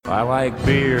I like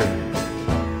beer.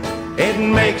 It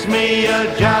makes me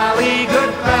a jolly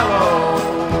good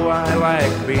fellow. I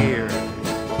like beer.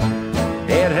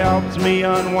 It helps me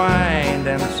unwind,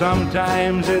 and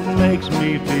sometimes it makes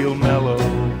me feel mellow.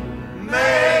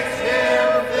 Makes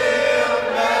him feel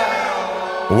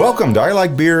mellow. Welcome to I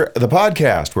Like Beer, the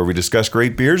podcast, where we discuss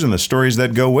great beers and the stories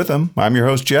that go with them. I'm your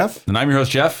host, Jeff. And I'm your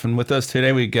host, Jeff. And with us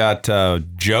today, we got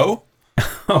Joe.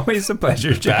 Always a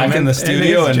pleasure, Jeff. Back in the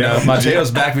studio, and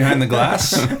Mateo's back behind the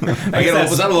glass.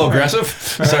 Was that a little aggressive?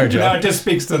 Sorry, Joe. No, it just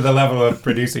speaks to the level of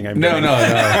producing I'm doing. No.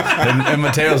 And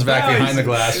Mateo's back behind the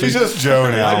glass. He's just Joe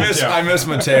now. I miss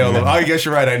Mateo. I guess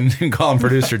you're right. I didn't call him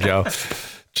producer Joe.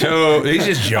 Joe, he's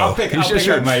just Joe.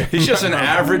 He's just an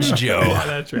average Joe. Yeah,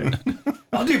 that's right.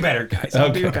 I'll do better, guys.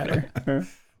 I'll do better.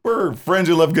 We're friends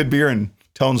who love good beer and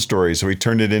telling stories, so we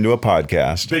turned it into a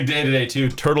podcast. Big day today, too.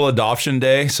 Turtle Adoption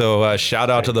Day. So shout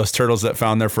out to those turtles that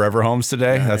found their forever homes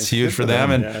today. Nice. That's huge for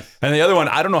them. And the other one,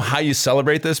 I don't know how you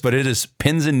celebrate this, but it is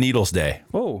Pins and Needles Day.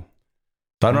 Oh.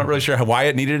 So I'm not really sure why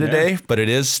it needed a day, but it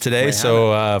is today.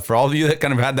 So for all of you that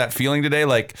kind of had that feeling today,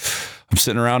 like I'm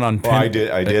sitting around on pin. Well, I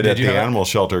did at the animal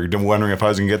shelter, wondering if I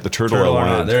was going to get the turtle I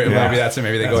wanted. Maybe that's it.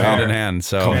 Maybe they go hand in hand.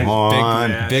 So come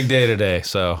on. Big day today.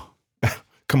 So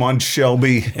come on,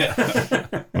 Shelby.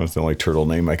 That's the only turtle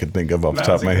name I could think of off the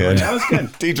top of my head. That was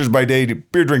good. Teachers by day,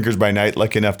 beer drinkers by night.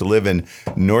 Lucky enough to live in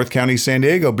North County, San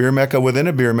Diego, beer mecca within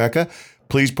a beer mecca.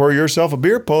 Please pour yourself a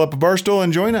beer, pull up a bar stool,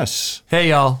 and join us. Hey,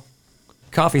 y'all.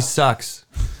 Coffee sucks,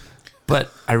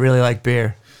 but I really like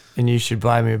beer, and you should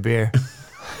buy me a beer.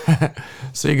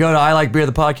 So you go to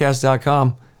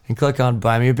ilikebeerthepodcast.com and click on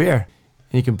Buy Me a Beer,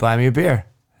 and you can buy me a beer.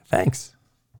 Thanks.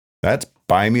 That's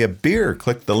Buy Me a Beer.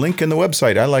 Click the link in the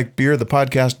website,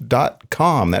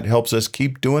 ilikebeerthepodcast.com. That helps us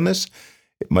keep doing this.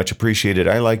 Much appreciated.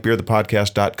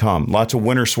 ilikebeerthepodcast.com. Lots of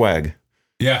winter swag.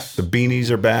 Yes. The beanies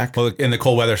are back. Well, and the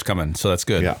cold weather's coming, so that's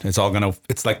good. Yeah.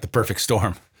 It's like the perfect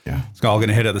storm. Yeah. It's all going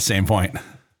to hit at the same point.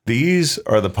 These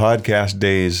are the podcast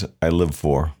days I live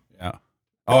for. Yeah.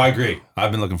 Oh, I agree.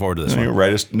 I've been looking forward to this one.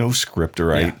 Write no script to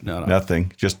write. Yeah, no.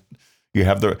 Nothing. Just you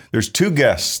have there's two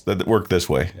guests that work this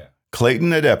way. Yeah.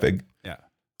 Clayton at Epic. Yeah.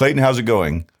 Clayton, how's it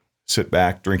going? Sit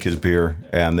back, drink his beer,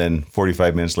 and then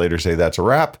 45 minutes later say that's a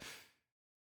wrap.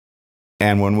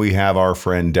 And when we have our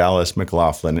friend Dallas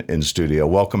McLaughlin in studio.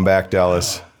 Welcome back,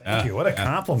 Dallas. Thank you. What a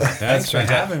compliment. That's Thanks for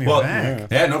having me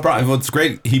back. Yeah, no problem. Well, it's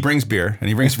great. He brings beer, and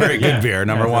he brings very good beer,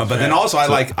 number one. But then also,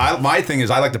 my thing is,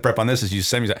 I like to prep on this, is you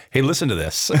send me, hey, listen to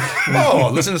this.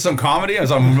 Oh, listen to some comedy? I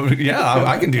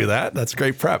can do that. That's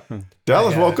great prep.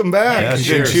 Dallas, welcome back. Yeah,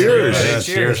 cheers.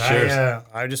 Cheers.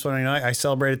 I just want to know, I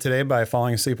celebrated today by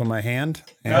falling asleep on my hand.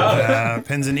 And,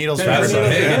 pins and needles.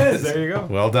 There you go.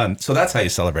 Well done. So that's how you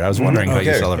celebrate. I was wondering how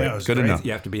you celebrate. Yeah, good enough.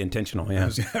 You have to be intentional. Yeah.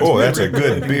 Oh, that's a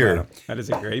good beer. That is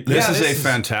a great This beer. is a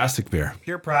fantastic beer.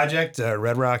 Pure Project,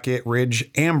 Red Rocket Ridge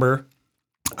Amber.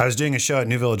 I was doing a show at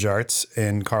New Village Arts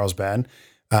in Carlsbad.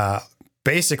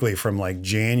 Basically from like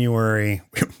January,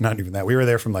 not even that. We were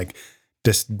there from like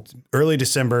early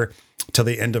December till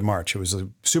the end of March. It was a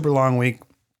super long week.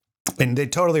 And they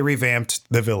totally revamped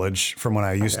the village from when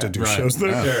I used to do shows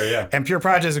there. Sure, yeah. And Pure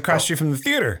Project is across the street from the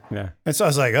theater. Yeah. And so I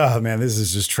was like, oh man, this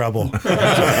is just trouble.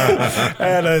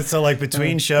 And so like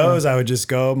between shows, I would just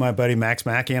go, my buddy Max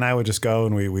Mackey and I would just go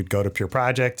and we'd go to Pure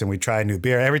Project and we'd try a new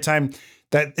beer. Every time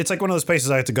that it's like one of those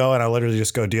places I have to go and I literally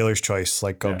just go dealer's choice,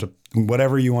 like go to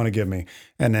whatever you want to give me.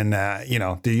 And then,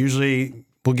 they usually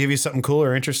will give you something cool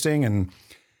or interesting. And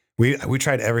we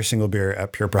tried every single beer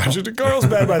at Pure Project in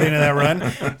Carlsbad by the end of that run,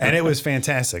 and it was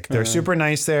fantastic. They're super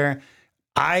nice there.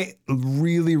 I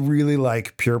really, really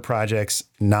like Pure Project's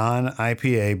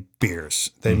non-IPA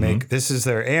beers. They make, this is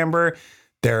their amber.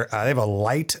 They have a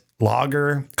light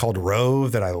lager called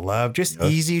Rove that I love. Just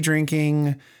easy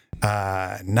drinking,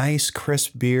 nice,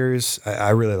 crisp beers.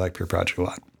 I really like Pure Project a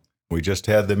lot. We just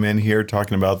had them in here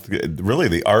talking about really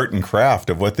the art and craft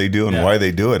of what they do and why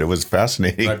they do it. It was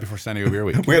fascinating. Right before San Diego Beer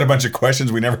Week. We had a bunch of questions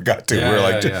we never got to. Yeah, we were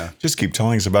like, just keep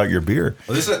telling us about your beer.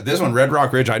 Well, this one, Red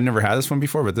Rock Ridge, I'd never had this one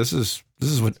before, but this is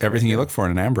what everything you look for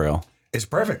in an amber ale. It's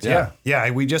perfect. Yeah.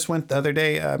 We just went the other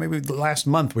day, maybe last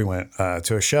month we went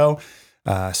to a show,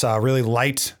 saw a really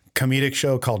light comedic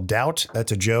show called Doubt.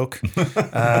 That's a joke.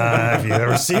 Have you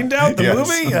ever seen Doubt, the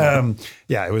movie?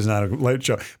 It was not a light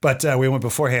show. But we went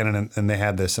beforehand and they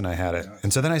had this and I had it.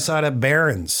 And so then I saw it at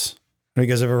Barron's. Have you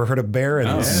guys ever heard of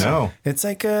Barron's? No. It's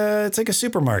like a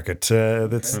supermarket.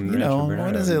 That's,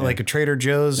 what is it? Like a Trader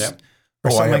Joe's? Yep.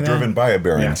 I have driven by a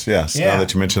Barron's. Yes. Now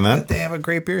that you mention that. But they have a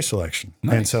great beer selection.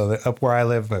 Nice. And so up where I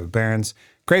live, Barron's,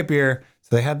 great beer.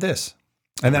 So they had this.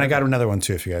 And then I got another one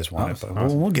too, if you guys want it. But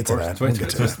we'll get to that. We'll get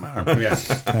to that. Yeah.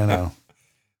 I know.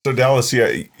 So Dallas,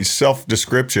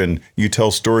 self-description, you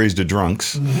tell stories to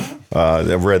drunks.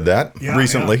 I've read that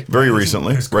recently, very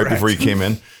recently, right before you came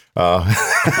in.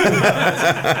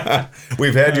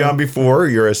 We've had you on before.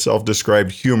 You're a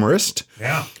self-described humorist.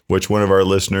 Yeah. Which one of our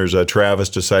listeners, Travis,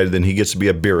 decided then he gets to be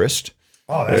a beerist.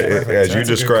 Oh, that's perfect. As That's you a good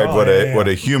described call. what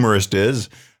a humorist is.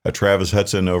 Travis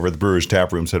Hudson over at the Brewers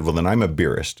Tap Room said, well, then I'm a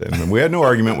beerist. And we had no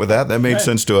argument with that. That made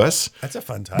sense to us. That's a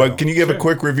fun title. But can you give a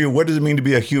quick review? What does it mean to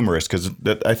be a humorist? Because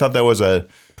I thought that was it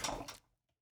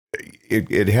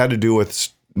had to do with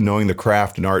knowing the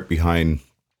craft and art behind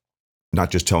not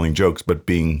just telling jokes, but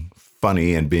being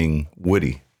funny and being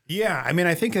witty. Yeah, I mean,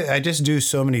 I think I just do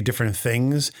so many different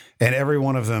things, and every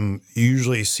one of them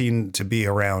usually seem to be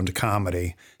around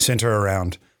comedy, center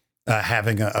around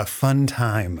having a fun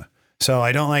time. So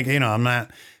I don't like, I'm not,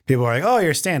 people are like, oh,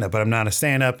 you're a stand-up, but I'm not a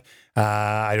stand-up.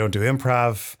 I don't do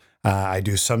improv. I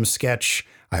do some sketch.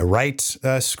 I write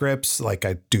scripts. Like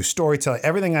I do storytelling.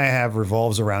 Everything I have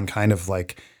revolves around kind of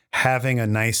like having a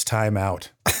nice time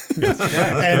out.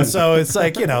 And so it's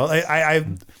like,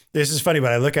 this is funny,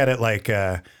 but I look at it like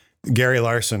Gary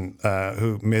Larson,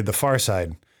 who made The Far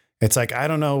Side. It's like, I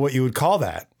don't know what you would call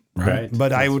that. Right.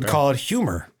 But I would call it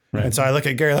humor. Right. And so I look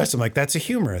at Gary Larson, I'm like, that's a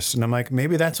humorist. And I'm like,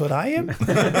 maybe that's what I am?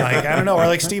 Like, I don't know. Or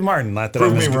like Steve Martin. Not that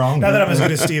I'm as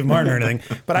good as Steve Martin or anything,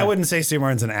 but I wouldn't say Steve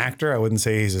Martin's an actor. I wouldn't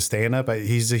say he's a stand-up.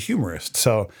 He's a humorist.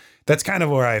 So that's kind of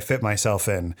where I fit myself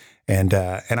in. And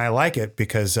I like it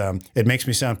because it makes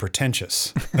me sound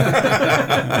pretentious.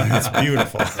 It's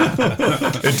beautiful.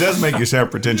 It does make you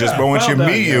sound pretentious, but once you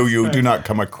meet you do not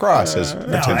come across as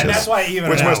pretentious. No, and that's why even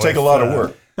which must take a lot of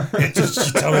work.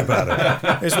 Just tell me about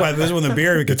it. This is when the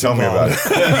beer gets Tell me about it.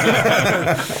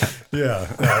 Yeah,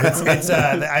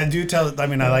 no, I do tell. I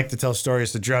mean, I like to tell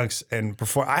stories to drunks, and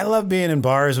before I love being in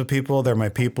bars with people. They're my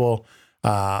people.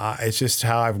 It's just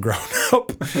how I've grown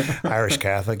up, Irish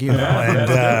Catholic,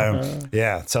 and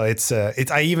yeah. So it's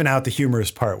I even out the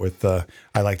humorous part with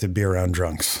I like to be around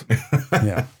drunks.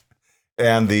 Yeah,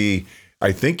 and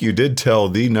I think you did tell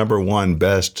the number one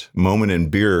best moment in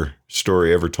beer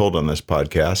story ever told on this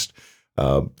podcast.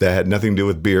 That had nothing to do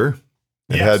with beer.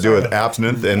 It had to do with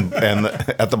absinthe and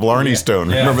at the Blarney Stone.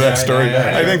 Remember that story?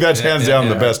 I think that's hands down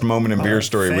the best moment in beer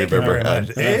story we've ever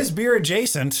had. It is beer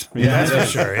adjacent. Yeah, that's for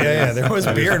sure. Yeah. There was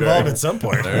beer involved at some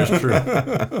point. That's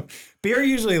true. Beer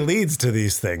usually leads to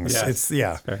these things. It's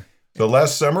So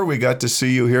last summer we got to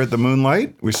see you here at the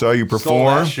Moonlight. We saw you perform.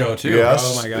 Stole that show too. Yes.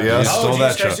 Oh my God. Yes. Stole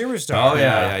that show. Jesus Christ Superstar. Oh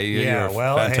yeah. You're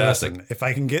Well, fantastic. hey, listen, if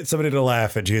I can get somebody to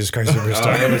laugh at Jesus Christ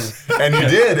Superstar, And you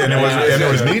did, and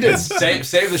it was needed.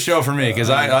 Save the show for me because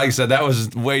like I said, that was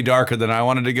way darker than I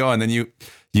wanted to go, and then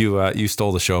you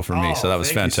stole the show for me, so that was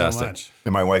thank you so fantastic. much.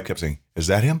 And my wife kept saying, "Is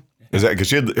that him? Is that?" Because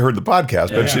she had heard the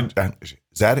podcast, but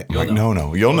is that it? I'm like,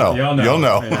 no, you'll know. You'll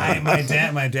know.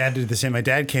 My dad did the same. My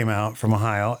dad came out from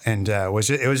Ohio, and it was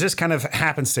just kind of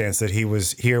happenstance that he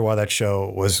was here while that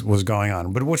show was going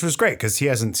on, but which was great because he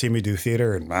hasn't seen me do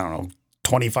theater in, I don't know,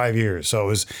 25 years. So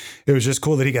it was just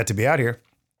cool that he got to be out here,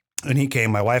 and he came.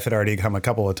 My wife had already come a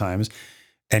couple of times,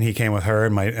 and he came with her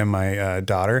and my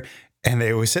daughter, and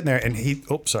they were sitting there, and he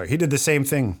did the same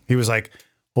thing. He was like,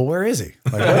 well, where is he?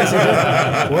 Like, what is he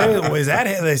doing? Where is that?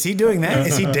 Is he doing that?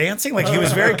 Is he dancing? Like, he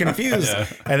was very confused.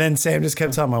 And then Sam just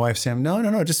kept telling my wife, Sam,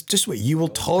 no, just wait. You will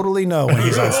totally know when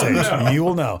he's on stage. You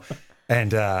will know.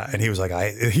 And he was like,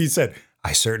 he said,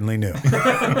 I certainly knew.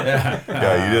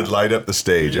 Yeah, you did light up the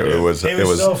stage. It was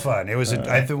so fun.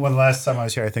 I think when the last time I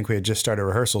was here, I think we had just started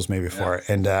rehearsals maybe for it.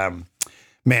 And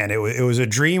man, it was a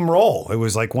dream role. It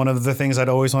was like one of the things I'd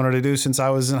always wanted to do since I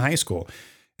was in high school.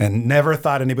 And never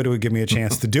thought anybody would give me a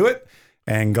chance to do it.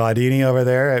 And Glaudini over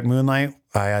there at Moonlight,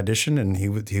 I auditioned, and he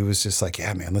was just like,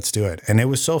 yeah, man, let's do it. And it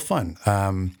was so fun.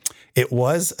 It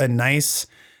was a nice,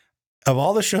 of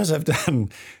all the shows I've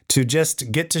done, to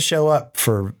just get to show up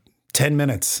for 10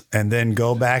 minutes and then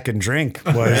go back and drink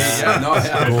was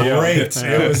great.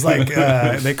 It was like,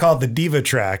 they call it the diva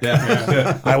track.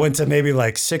 I went to maybe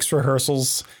like 6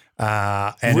 rehearsals.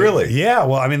 And really?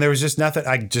 Well, I mean, there was just nothing.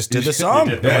 I just did the song.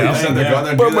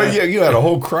 But you had a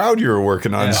whole crowd you were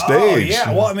working on stage.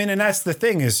 Well, I mean, and that's the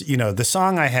thing is, the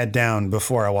song I had down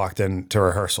before I walked into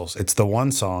rehearsals. It's the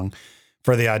one song.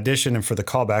 For the audition and for the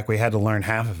callback, we had to learn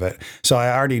half of it. So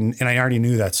I already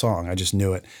knew that song. I just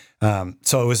knew it.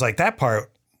 So it was like that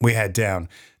part we had down.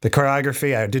 The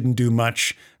choreography, I didn't do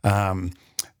much.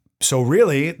 So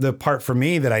really, the part for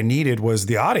me that I needed was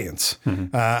the audience.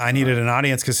 I needed an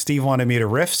audience because Steve wanted me to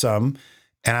riff some.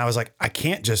 And I was like, I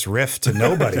can't just riff to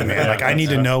nobody, man. Like, I need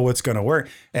to know what's going to work.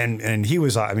 And he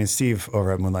was, I mean, Steve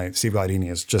over at Moonlight, Steve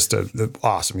Glaudini is just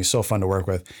awesome. He's so fun to work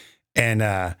with.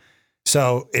 And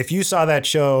So if you saw that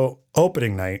show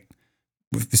opening night,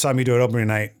 if you saw me do it opening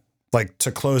night, like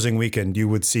to closing weekend, you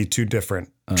would see two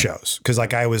different shows. Cause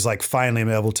like I was like finally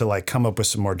able to like come up with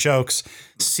some more jokes,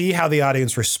 see how the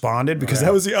audience responded, because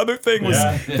that was the other thing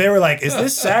was they were like, is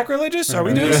this sacrilegious? Are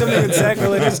we doing something that's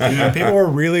sacrilegious? People were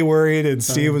really worried, and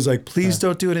Steve was like, please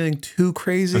don't do anything too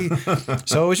crazy.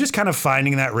 So it was just kind of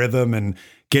finding that rhythm and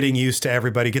getting used to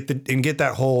everybody, get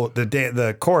that whole,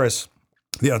 the chorus,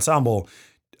 the ensemble,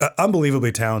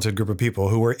 unbelievably talented group of people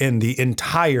who were in the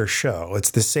entire show.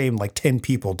 It's the same like 10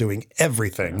 people doing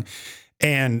everything.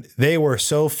 And they were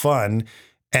so fun,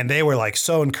 and they were like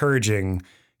so encouraging,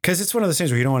 because it's one of those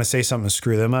things where you don't want to say something to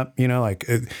screw them up, you know, like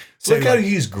Look how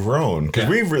he's grown, because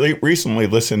we've really recently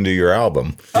listened to your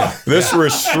album. This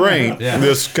restraint,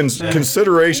 this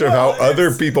consideration of how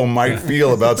other people might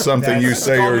feel about something you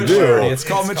say or do. It's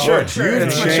called maturity.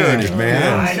 You've changed,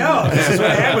 man. I know. This is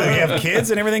what happens when you have kids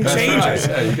and everything changes.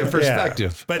 Yeah, you get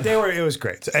perspective. But it was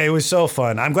great. It was so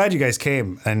fun. I'm glad you guys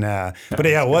came. And but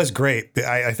yeah, it was great.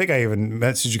 I think I even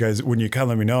messaged you guys, when you come,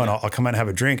 let me know, and I'll come out and have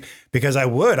a drink, because I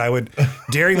would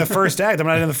during the first act. I'm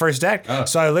not in the first act.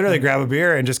 So I literally grab a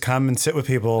beer and just come and sit with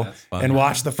people and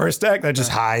watch the first act. I just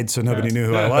hide so nobody knew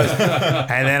who I was.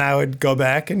 And then I would go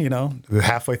back and,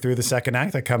 halfway through the second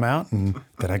act, I come out, and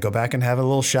then I go back and have a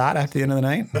little shot at the end of the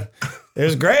night. It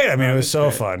was great. I mean, it was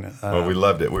so fun. Well, we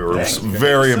loved it. We were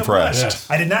very impressed.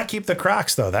 I did not keep the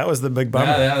Crocs, though. That was the big bummer.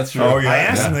 Yeah, that's true. Oh, yeah. I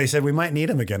asked them, they said, we might need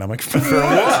them again. I'm like, for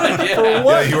what?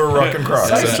 Yeah, you were rocking Crocs.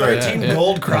 That's right. 13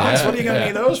 gold Crocs? What are you going to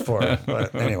need those for?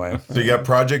 But anyway. So you got a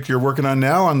project you're working on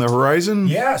now on the horizon?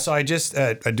 Yeah, so I just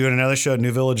I'm doing another show at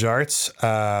New Village Arts,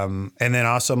 and then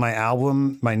also my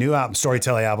new album,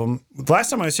 Storytelling album. The last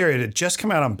time I was here, it had just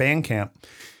come out on Bandcamp,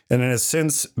 and it has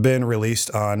since been released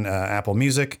on Apple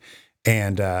Music,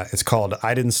 and it's called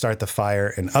I Didn't Start the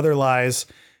Fire and Other Lies,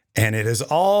 and it is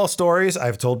all stories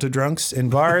I've told to drunks in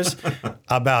bars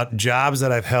about jobs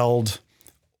that I've held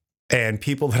and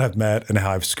people that I've met and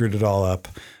how I've screwed it all up.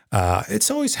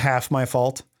 It's always half my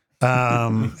fault.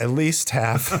 At least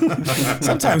half,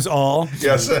 sometimes all.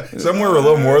 Yes, somewhere a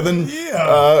little more than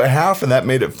half, and that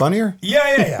made it funnier.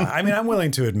 Yeah. I mean, I'm willing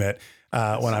to admit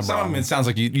when I'm wrong. It sounds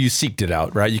like you seeked it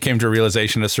out, right? You came to a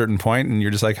realization at a certain point, and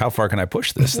you're just like, how far can I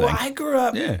push this thing? Well, I grew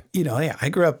up, I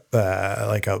grew up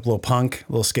like a little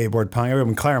skateboard punk. I grew up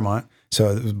in Claremont.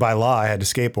 So by law, I had to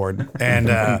skateboard. And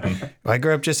I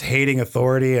grew up just hating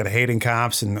authority and hating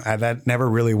cops, and that never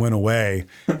really went away.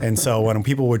 And so when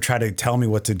people would try to tell me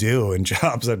what to do in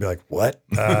jobs, I'd be like, what?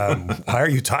 Why are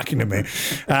you talking to me?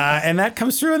 And that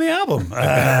comes through in the album.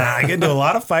 I get into a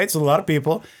lot of fights with a lot of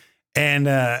people. And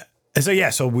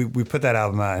so we put that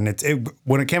album out. And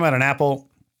when it came out on Apple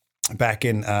back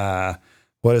in,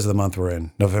 what is the month we're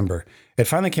in? November. It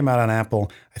finally came out on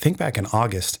Apple, I think back in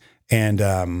August.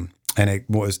 And it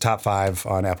was top 5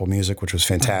 on Apple Music, which was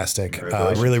fantastic.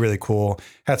 Really, really cool.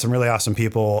 Had some really awesome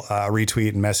people retweet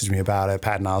and message me about it.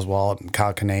 Patton Oswalt and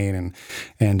Kyle Kinane.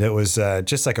 And it was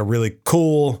just like a really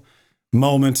cool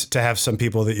moment to have some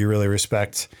people that you really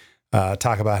respect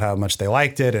talk about how much they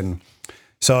liked it. And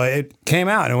so it came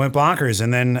out and it went bonkers.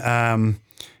 And then,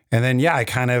 I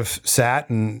kind of sat,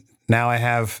 and now I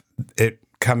have it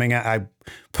coming out. I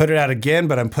put it out again,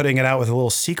 but I'm putting it out with a little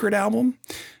secret album.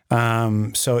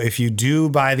 So if you do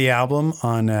buy the album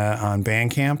on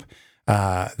Bandcamp,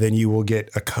 then you will get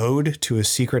a code to a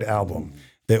secret album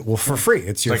that will for free.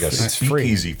 It's free.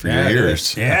 Easy for your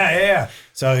ears. Yeah.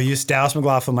 So use Dallas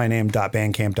McLaughlin, my name,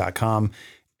 .bandcamp.com.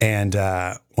 And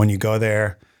when you go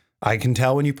there, I can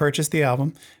tell when you purchase the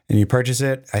album and you purchase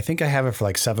it. I think I have it for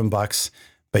like $7,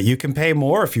 but you can pay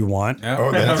more if you want.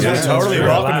 Oh, that's You're totally true.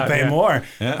 welcome Allowed, to pay yeah. more.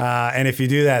 Yeah. And if you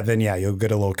do that, then you'll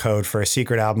get a little code for a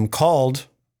secret album called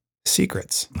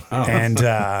Secrets. And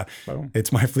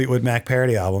it's my Fleetwood Mac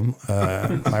parody album,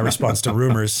 my response to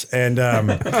rumors. And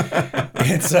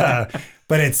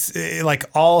it's like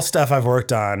all stuff I've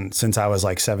worked on since I was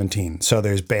like 17. So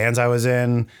there's bands I was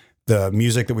in, the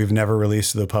music that we've never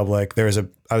released to the public.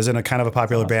 I was in a kind of a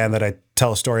popular band that I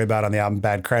tell a story about on the album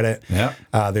Bad Credit. Yeah.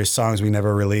 There's songs we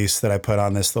never released that I put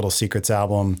on this little Secrets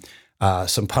album.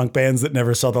 Some punk bands that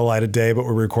never saw the light of day but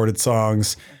were recorded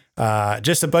songs.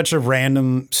 Just a bunch of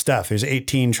random stuff. There's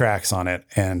 18 tracks on it.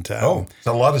 And It's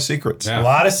a lot of secrets. a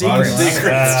lot of secrets.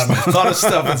 A lot of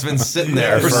stuff that's been sitting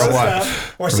there for a while.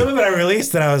 Or some of it I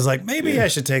released and I was like, maybe I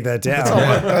should take that down.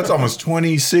 That's almost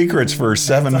 20 secrets for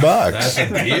 $7. That's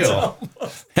a deal.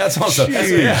 That's also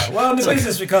Well, in the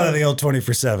business, we call it the old 20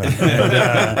 for 7.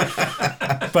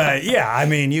 But yeah, I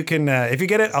mean, you can, if you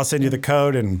get it, I'll send you the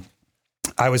code. And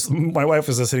my wife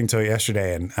was listening to it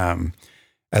yesterday, and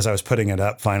as I was putting it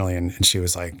up finally, and she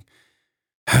was like,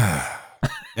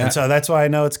 And so that's why I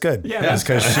know it's good. Yeah.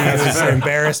 Because she was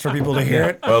embarrassed for people to hear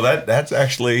it. Well, that's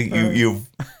actually you've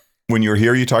when you were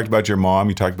here, you talked about your mom,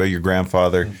 you talked about your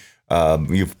grandfather,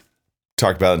 you've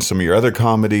talked about in some of your other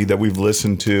comedy that we've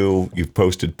listened to. You've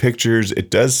posted pictures. It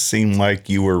does seem like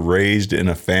you were raised in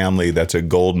a family that's a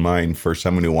gold mine for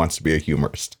someone who wants to be a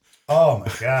humorist. Oh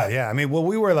my God. Yeah. I mean, well,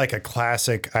 we were like a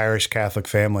classic Irish Catholic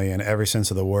family in every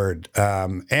sense of the word.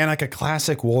 And like a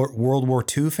classic World War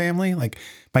II family. Like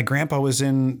my grandpa was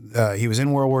he was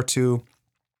in World War II.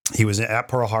 He was at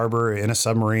Pearl Harbor in a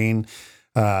submarine.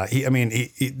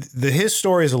 His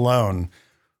stories alone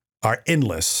are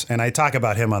endless. And I talk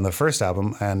about him on the first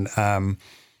album, and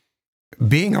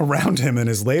being around him in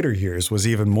his later years was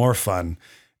even more fun.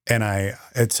 And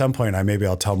at some point,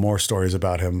 I'll tell more stories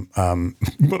about him.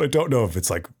 But I don't know if it's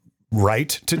like right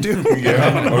to do.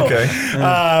 Yeah. Okay.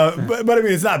 But I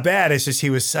mean, it's not bad. It's just, he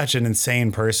was such an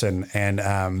insane person.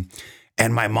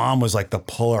 And my mom was like the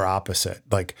polar opposite.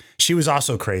 Like she was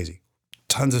also crazy.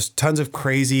 Tons of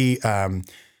crazy,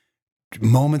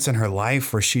 moments in her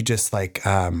life where she just like,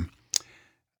 how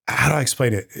do I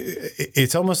explain it?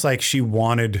 It's almost like she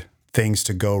wanted things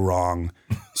to go wrong.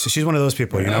 So she's one of those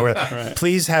people, where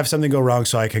please have something go wrong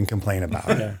so I can complain about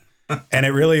it. And it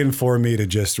really informed me to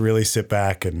just really sit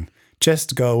back and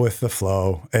just go with the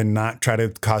flow and not try to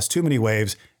cause too many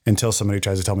waves until somebody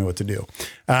tries to tell me what to do.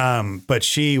 But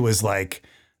she was like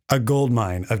a gold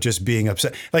mine of just being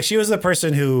upset. Like she was the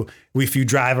person who, if you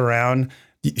drive around,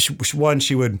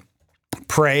 she would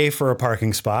pray for a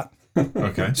parking spot.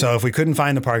 Okay. So if we couldn't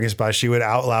find the parking spot, she would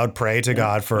out loud pray to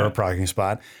God for a parking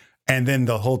spot. And then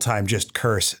the whole time just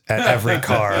curse at every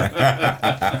car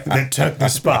that took the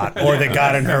spot or that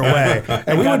got in her way.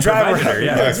 And we would drive around.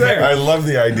 I love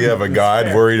the idea of a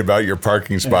God worried about your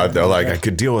parking spot, though. Like, I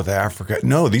could deal with Africa.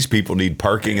 No, these people need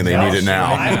parking and they need it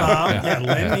now. My mom,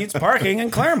 Lynn needs parking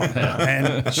in Claremont.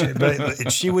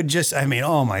 And she would just,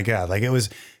 oh my God. Like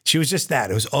she was just that.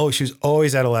 She was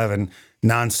always at 11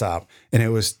 nonstop. And it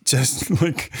was just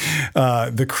like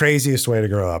the craziest way to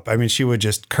grow up. I mean, she would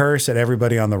just curse at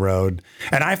everybody on the road.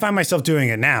 And I find myself doing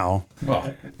it now.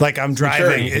 Well, like I'm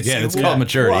driving. It's called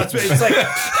maturity. Well, it's like,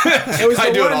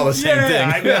 I do it all the same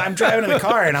thing. I'm driving in the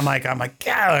car and I'm like,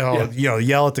 yeah, I'll,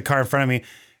 yell at the car in front of me.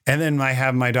 And then I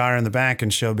have my daughter in the back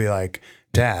and she'll be like,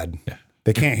 Dad,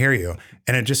 they can't hear you.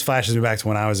 And it just flashes me back to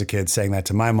when I was a kid saying that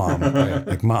to my mom,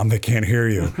 like, Mom, they can't hear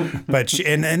you. But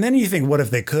and then you think, what if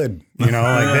they could, like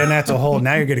then that's a whole,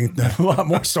 now you're getting a lot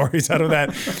more stories out of that,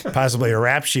 possibly a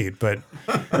rap sheet. But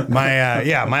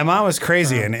my mom was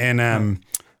crazy. And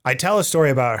I tell a story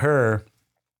about her.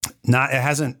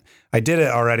 I did it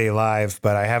already live,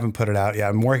 but I haven't put it out yet.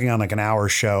 I'm working on like an hour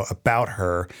show about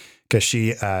her because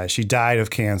she died of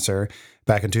cancer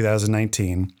back in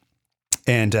 2019.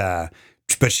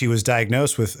 But she was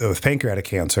diagnosed with pancreatic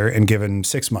cancer and given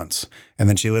 6 months, and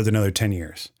then she lived another 10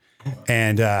 years.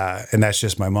 And that's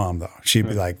just my mom, though. She'd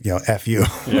be like, F you.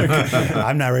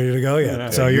 I'm not ready to go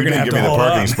yet. So you're going to have to give me the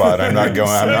parking spot. I'm not going.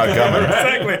 I'm not coming.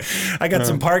 Exactly. I got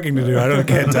some parking to do.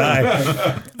 Can't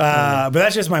die. But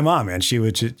that's just my mom, man. She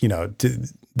would,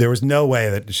 there was no way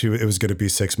that it was going to be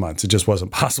 6 months. It just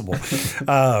wasn't possible.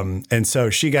 And so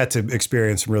she got to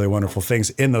experience some really wonderful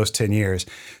things in those 10 years.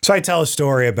 So I tell a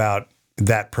story about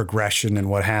that progression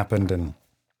and what happened.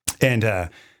 And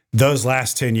those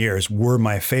last 10 years were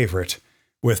my favorite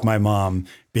with my mom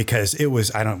because it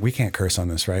was, we can't curse on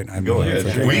this, right? Go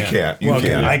ahead. We can't. You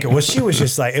can't. Well, she was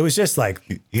just like, it was just like.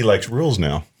 He likes rules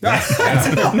now.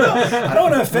 I don't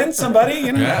want to offend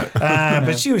somebody,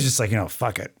 but she was just like,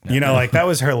 fuck it. Like that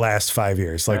was her last 5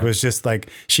 years. Like it was just like,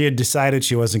 she had decided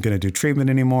she wasn't going to do treatment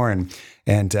anymore. And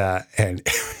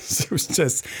it was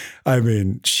just,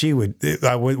 she would,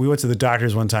 we went to the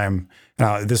doctors one time.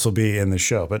 Now this will be in the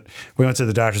show, but we went to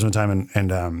the doctors one time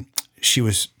and she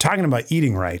was talking about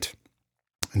eating right.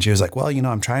 And she was like, well,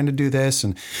 I'm trying to do this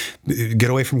and get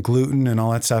away from gluten and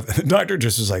all that stuff. And the doctor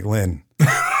just was like, Lynn,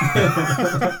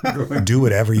 do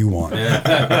whatever you want.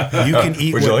 You can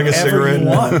eat whatever you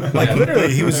want. Like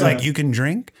literally, he was like, you can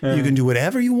drink, you can do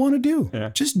whatever you want to do.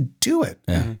 Just do it.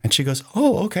 And she goes,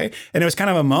 oh, okay. And it was kind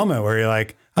of a moment where you're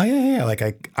like, oh yeah. Like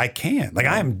I can't. Like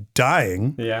I am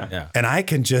dying. Yeah. And I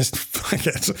can just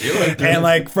and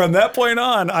like from that point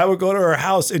on, I would go to her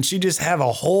house and she'd just have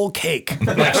a whole cake.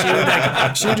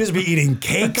 Like she would just be eating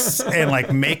cakes and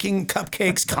like making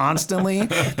cupcakes constantly.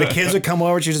 The kids would come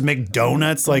over, she'd just make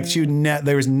donuts. Like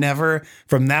there was never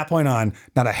from that point on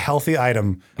not a healthy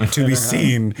item to be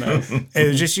seen. It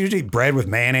was just usually bread with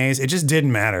mayonnaise. It just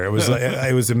didn't matter. It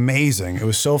was amazing. It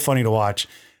was so funny to watch.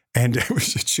 And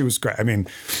she was great. I mean,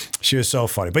 she was so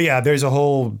funny. But yeah, there's a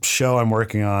whole show I'm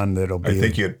working on that'll be. I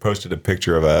think you had posted a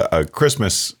picture of a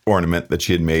Christmas ornament that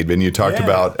she had made, and you talked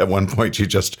about at one point she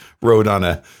just wrote on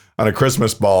a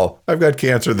Christmas ball, "I've got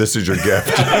cancer. This is your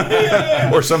gift,"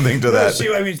 or something to that.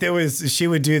 She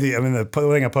would do the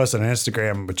thing I posted on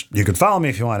Instagram, which you can follow me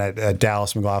if you want at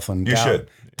Dallas McLaughlin. You should.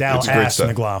 Dallas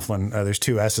McLaughlin. There's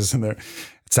 2 S's in there.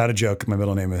 It's not a joke. My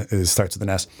middle name starts with an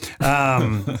S.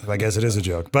 I guess it is a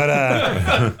joke. But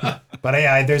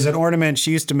yeah, there's an ornament.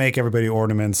 She used to make everybody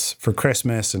ornaments for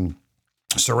Christmas and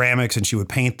ceramics, and she would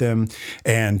paint them.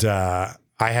 And I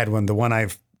had one.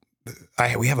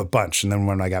 We have a bunch. And then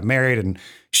when I got married, and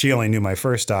she only knew my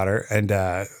first daughter,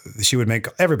 and she would make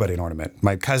everybody an ornament.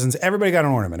 My cousins, everybody got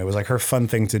an ornament. It was like her fun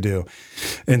thing to do.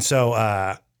 And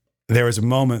so there was a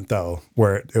moment though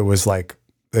where it was like,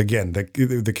 again,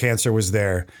 the cancer was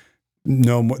there.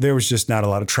 No more, there was just not a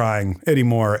lot of trying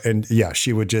anymore. And yeah,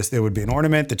 it would be an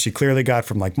ornament that she clearly got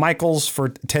from like Michael's for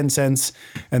 10 cents,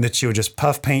 and that she would just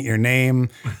puff paint your name,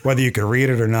 whether you could read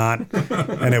it or not.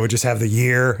 And it would just have the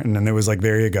year. And then it was like,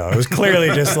 there you go. It was clearly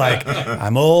just like,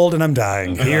 I'm old and I'm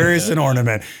dying. Here's an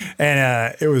ornament.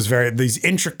 And it was these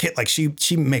intricate, like she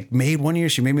made one year,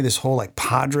 she made me this whole like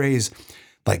Padres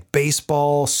like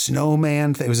baseball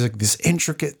snowman thing. It was like this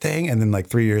intricate thing. And then like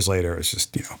 3 years later, it was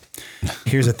just,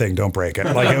 here's a thing, don't break it.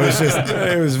 Like it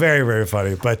was very, very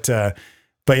funny. But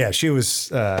yeah, she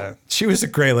was a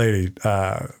great lady.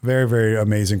 Very, very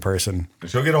amazing person.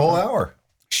 She'll get a whole hour.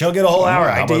 She'll get a whole hour.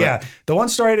 I did. Yeah. The one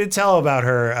story I did tell about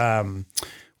her,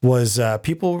 was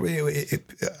people,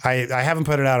 I haven't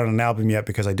put it out on an album yet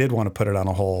because I did want to put it on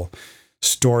a whole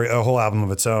album of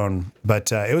its own.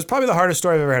 But it was probably the hardest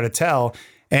story I've ever had to tell.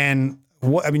 And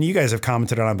you guys have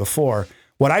commented on it before.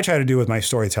 What I try to do with my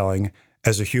storytelling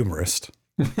as a humorist,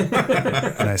 and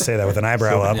I say that with an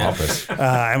eyebrow up.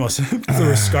 I almost threw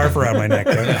a scarf around my neck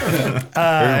there.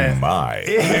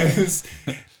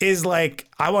 Is like,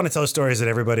 I want to tell stories that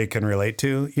everybody can relate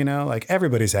to. Like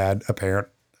everybody's had a parent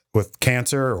with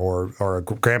cancer or a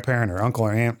grandparent or uncle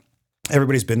or aunt.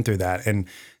 Everybody's been through that. And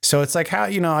so it's like how,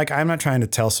 like I'm not trying to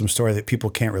tell some story that people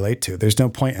can't relate to. There's no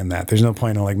point in that. There's no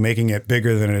point in like making it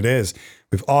bigger than it is.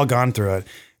 We've all gone through it.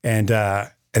 And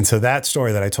so that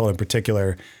story that I told in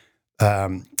particular,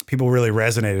 people really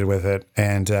resonated with it.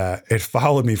 And it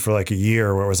followed me for like a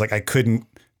year where it was like, I couldn't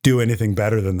do anything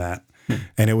better than that.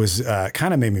 And it was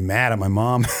kind of made me mad at my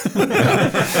mom. and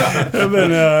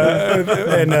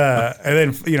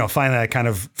then finally I kind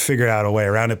of figured out a way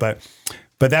around it.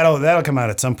 But that'll come out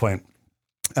at some point.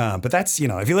 But that's,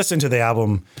 if you listen to the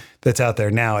album that's out there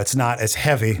now, it's not as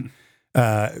heavy,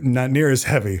 not near as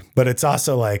heavy, but it's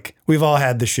also like, we've all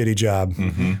had the shitty job.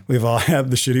 Mm-hmm. We've all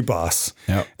had the shitty boss.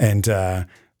 Yep. And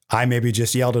I maybe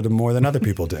just yelled at him more than other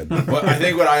people did. Well, I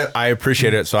think what I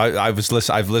appreciate it. So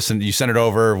I've listened. You sent it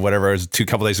over, whatever. It was a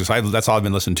couple days ago. So that's all I've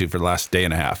been listening to for the last day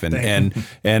and a half. And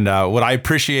what I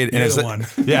appreciate, and it's one.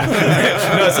 Yeah,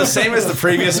 no, it's the same as the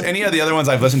previous. Any of the other ones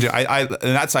I've listened to. And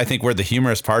that's I think where the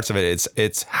humorous parts of it.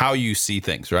 It's how you see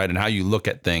things, right, and how you look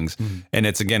at things. Mm. And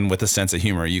it's again with a sense of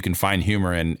humor. You can find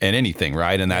humor in anything,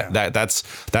 right? And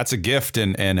that's a gift.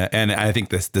 And I think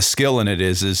the skill in it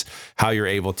is how you're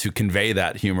able to convey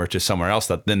that humor to somewhere else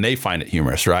that then they find it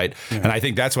humorous, right? Yeah. And I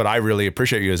think that's what I really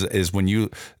appreciate you is when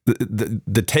you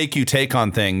the take you take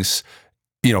on things,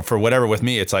 for whatever with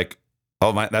me, it's like,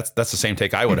 oh my, that's the same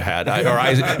take I would have had, or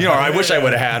I wish I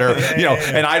would have had, or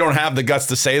and I don't have the guts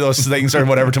to say those things or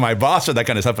whatever to my boss or that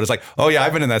kind of stuff. But it's like, oh yeah,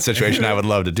 I've been in that situation. I would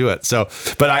love to do it. So,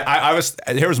 but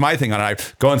here was my thing on it. I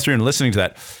going through and listening to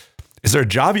that. Is there a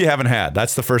job you haven't had?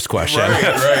 That's the first question.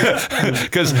 Right.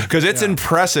 Because it's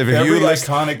impressive. If Every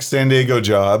iconic San Diego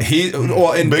job. Big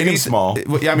and small.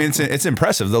 Yeah, I mean, it's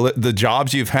impressive. The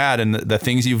jobs you've had and the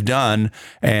things you've done,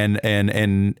 and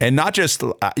not just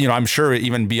I'm sure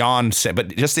even beyond,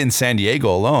 but just in San Diego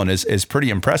alone is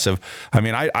pretty impressive. I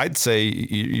mean, I'd say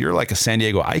you're like a San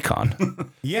Diego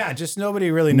icon. Yeah, just nobody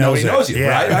really knows. Nobody knows you,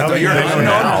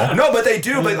 right? No, but they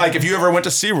do. But like, if you ever went to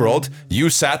SeaWorld,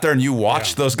 you sat there and you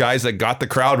watched those guys that got the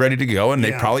crowd ready to go, and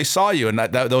they probably saw you, and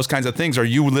those kinds of things. Or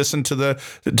you listen to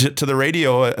the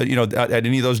radio, at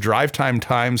any of those drive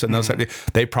times, and those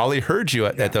they probably heard you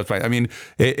at those points. I mean,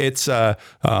 it's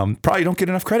probably don't get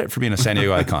enough credit for being a San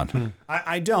Diego icon.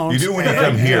 I don't. You do when you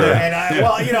come here,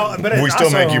 but we still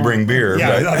make you bring beer.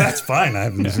 Yeah, no, that's fine. I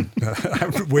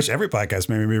wish every podcast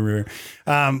made me bring beer.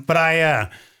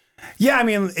 I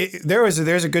mean, there's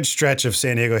a good stretch of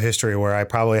San Diego history where I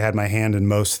probably had my hand in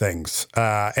most things.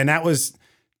 And that was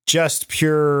just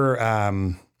pure,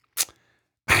 I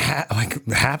like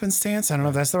happenstance. I don't know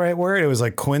if that's the right word. It was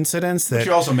like coincidence that But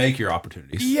you also make your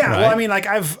opportunities. yeah. right? Well, I mean, like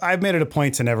I've made it a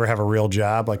point to never have a real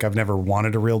job. Like I've never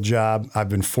wanted a real job. I've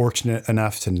been fortunate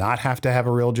enough to not have to have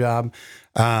a real job.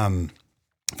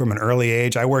 From an early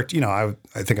age, I worked, I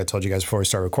think I told you guys before we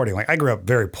started recording, like I grew up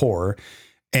very poor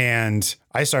and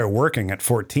I started working at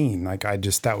 14. Like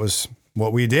that was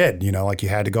what we did, like you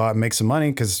had to go out and make some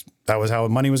money because that was how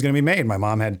money was going to be made. My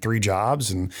mom had 3 jobs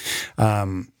and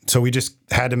so we just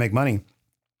had to make money.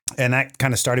 And that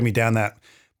kind of started me down that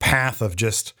path of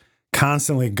just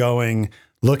constantly going,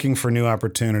 looking for new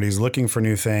opportunities, looking for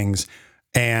new things.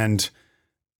 And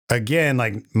again,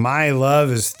 like my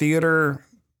love is theater,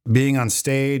 being on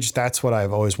stage. That's what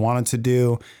I've always wanted to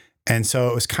do. And so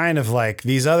it was kind of like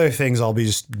these other things I'll be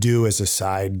just do as a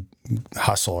side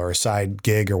hustle or a side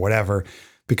gig or whatever,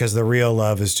 because the real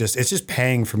love is it's just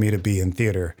paying for me to be in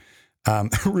theater.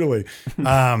 Really.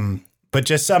 But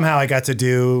just somehow I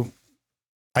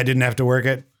didn't have to work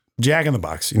at Jack in the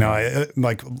Box,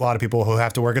 like a lot of people who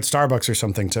have to work at Starbucks or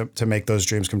something to make those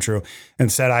dreams come true.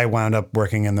 Instead, I wound up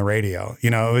working in the radio.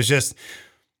 It was just,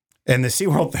 and the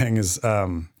SeaWorld thing is,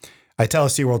 I tell a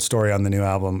SeaWorld story on the new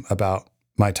album about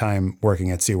my time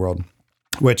working at SeaWorld,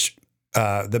 which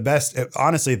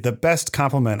the best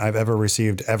compliment I've ever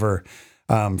received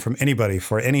from anybody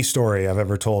for any story I've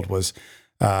ever told was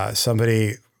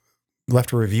somebody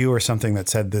left a review or something that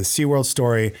said the SeaWorld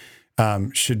story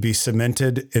should be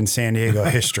cemented in San Diego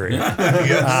history,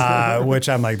 which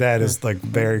I'm like, that is like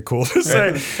very cool to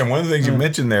say. And one of the things you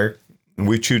mentioned there, and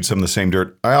we chewed some of the same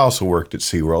dirt. I also worked at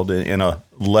SeaWorld in a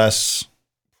less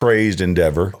praised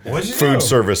endeavor, food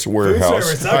service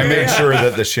warehouse. I made sure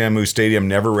that the Shamu Stadium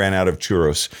never ran out of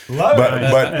churros.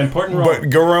 But important role. But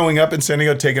growing up in San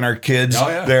Diego, taking our kids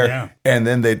there, and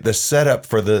then the setup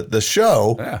for the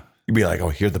show, you'd be like, oh,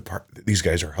 here's the part. These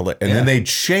guys are hilarious. And then they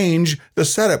change the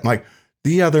setup. I'm like,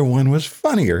 the other one was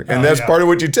funnier. And that's part of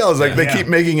what you tell is like they keep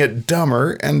making it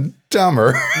dumber and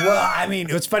dumber. Well, I mean,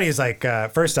 what's funny is like,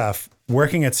 first off,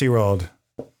 working at SeaWorld,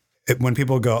 when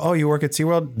people go, oh, you work at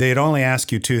SeaWorld, they'd only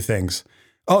ask you 2 things.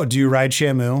 Oh, do you ride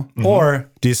Shamu? Or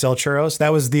do you sell churros?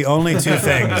 That was the only 2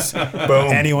 things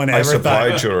anyone ever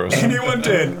thought churros. anyone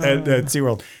did at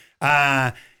SeaWorld.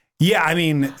 Yeah, I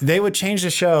mean, they would change the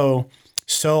show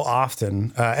so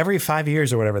often, every 5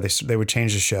 years or whatever, they would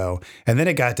change the show. And then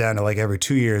it got down to like every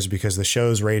 2 years because the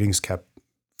show's ratings kept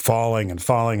falling and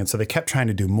falling. And so they kept trying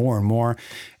to do more and more.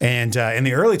 And in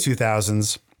the early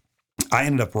 2000s, I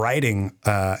ended up writing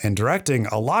and directing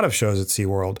a lot of shows at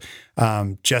SeaWorld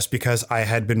just because I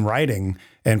had been writing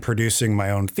and producing my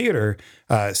own theater,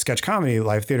 sketch comedy,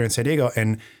 live theater in San Diego.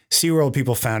 And SeaWorld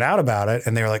people found out about it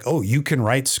and they were like, oh, you can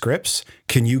write scripts?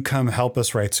 Can you come help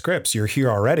us write scripts? You're here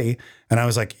already. And I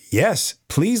was like, yes,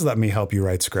 please let me help you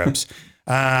write scripts.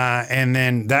 And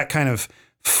then that kind of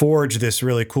forged this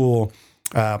really cool,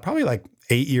 probably like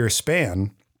 8-year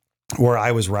span where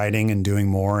I was writing and doing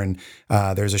more. And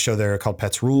there's a show there called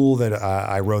Pets Rule that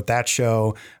I wrote that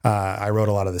show. I wrote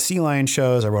a lot of the Sea Lion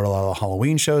shows. I wrote a lot of the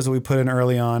Halloween shows that we put in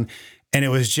early on. And it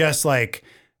was just like,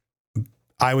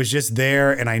 I was just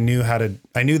there and I knew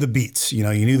the beats, you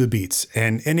knew the beats.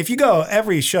 And if you go,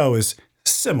 every show is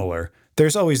similar.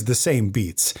 There's always the same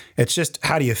beats. It's just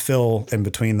how do you fill in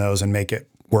between those and make it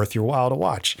worth your while to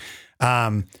watch.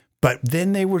 But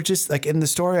then they were just like in the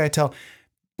story I tell,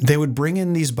 they would bring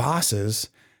in these bosses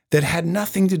that had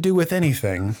nothing to do with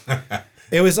anything.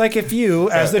 It was like if you,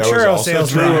 as the churro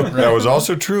salesman. That was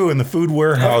also true in the food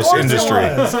warehouse industry.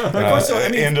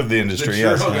 End of the industry,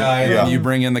 the churro guy, and then you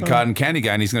bring in the cotton candy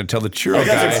guy, and he's going to tell the churro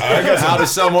guy how to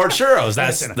sell more churros.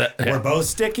 We're both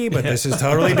sticky, but this is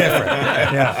totally different.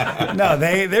 Yeah, no,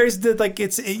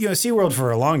 SeaWorld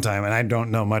for a long time, and I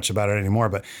don't know much about it anymore.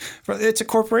 But it's a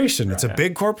corporation. It's a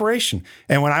big corporation.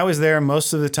 And when I was there,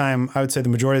 most of the time, I would say the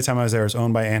majority of the time I was there was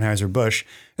owned by Anheuser-Busch.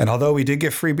 And although we did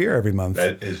get free beer every month,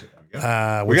 that is. We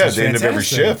got at the end of every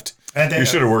shift. You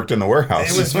should have worked in the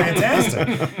warehouse. It was fantastic.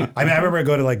 I mean, I remember I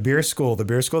go to like beer school, the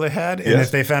beer school they had, and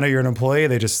if they found out you're an employee,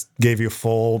 they just gave you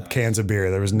full cans of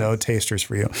beer. There was no tasters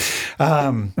for you.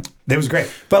 It was great.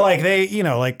 But like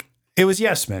it was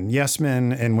yes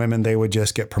men and women, they would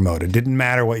just get promoted. Didn't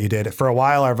matter what you did. For a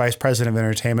while, our vice president of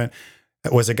entertainment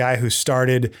was a guy who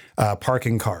started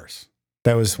parking cars.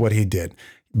 That was what he did.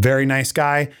 Very nice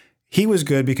guy. He was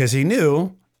good because he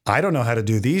knew, I don't know how to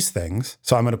do these things,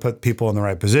 so I'm going to put people in the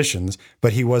right positions.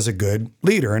 But he was a good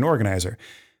leader and organizer.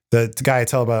 The guy I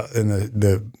tell about in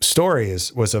the story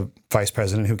was a vice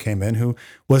president who came in who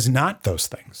was not those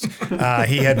things.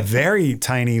 He had very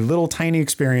tiny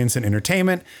experience in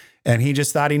entertainment, and he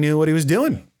just thought he knew what he was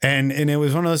doing. And it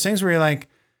was one of those things where you're like,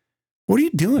 what are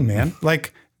you doing, man?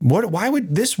 Like, why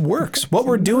would this works? What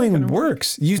we're doing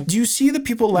works. Do you see the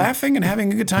people laughing and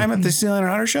having a good time at the Ceiling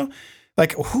and Honor show?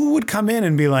 Like, who would come in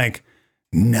and be like,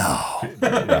 no,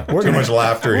 We're too much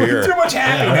laughter here. too much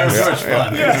happiness. So much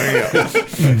fun.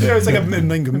 Yeah, it's like a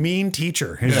mean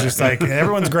teacher. He's just like,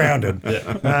 everyone's grounded.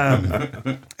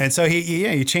 And so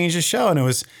he changed his show, and it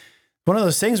was one of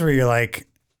those things where you're like,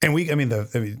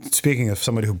 speaking of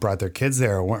somebody who brought their kids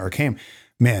there or came,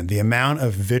 man, the amount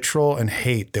of vitriol and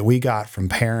hate that we got from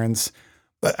parents.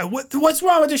 What's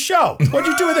wrong with the show? What'd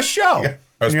you do with the show?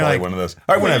 I was And you're probably like, one of those.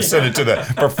 I wouldn't have said it to the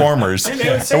performers. I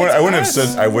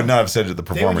would not have said it to the they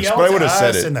would performers, yell but I to would have said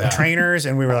us it. and the trainers,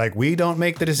 and we were like, we don't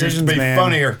make the Used decisions, to be man.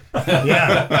 funnier.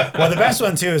 Yeah. Well, the best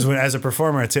one too is when, as a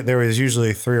performer, there was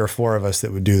usually 3 or 4 of us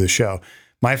that would do the show.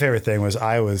 My favorite thing was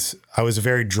I was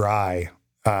very dry.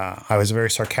 I was a very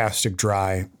sarcastic,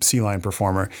 dry sea lion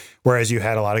performer, whereas you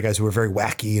had a lot of guys who were very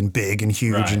wacky and big and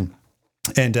huge, Right.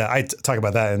 and I talk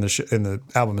about that in the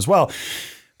album as well.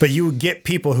 But you would get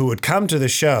people who would come to the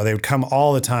show. They would come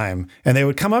all the time, and they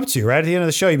would come up to you right at the end of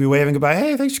the show. You'd be waving goodbye.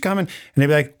 Hey, thanks for coming. And they'd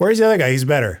be like, "Where's the other guy? He's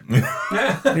better." And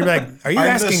you'd be like, "Are you I'm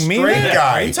asking the me? straight that?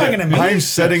 guy. Are you talking to me?" I'm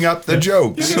setting up the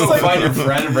jokes. Go find your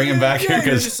friend and bring him back here Yeah,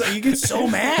 because you get so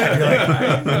mad. You're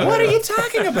like, "What are you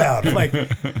talking about?" I'm like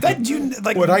that. You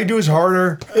like What I do is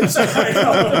harder.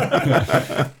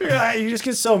 you just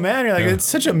get so mad. You're like, it's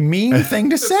such a mean thing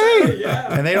to say,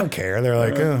 and they don't care. They're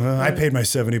like, I paid my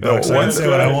 $70. I can say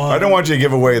what I want. I don't want you to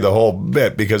give away the whole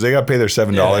bit because they got to pay their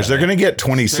 $7. They're going to get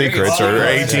 20 secrets or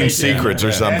 18 secrets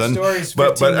or something. story's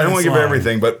But 15 I don't want to give minutes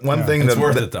everything. But one thing it's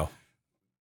worth it though.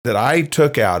 that I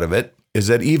took out of it is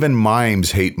that even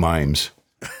mimes hate mimes.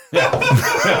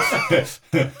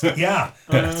 Yeah.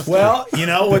 Well, you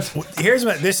know what's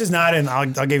this is not in. I'll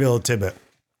give you a little tidbit.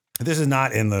 This is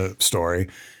not in the story,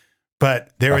 but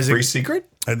there was Free secret?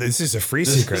 This is a free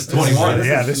secret. is 21.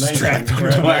 Yeah, this is track.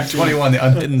 Track 21, the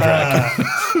unhidden track.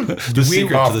 The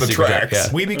secret off to the the secret tracks. track.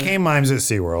 Yeah. We became mimes at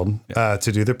SeaWorld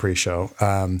to do the pre-show.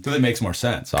 So that makes more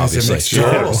sense, It obviously. makes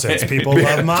total sense. People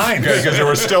love mimes. Because there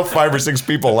were still 5 or 6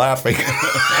 people laughing.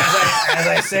 As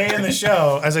I say in the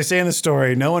show, as I say in the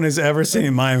story, no one has ever seen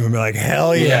a mime and be like,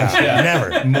 hell yeah.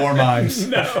 Never. More mimes.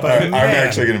 But I'm man,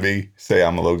 actually going to say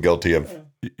I'm a little guilty of,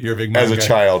 You're a big mime as a guy.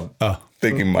 child,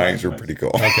 thinking mimes were pretty cool.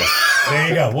 Okay. there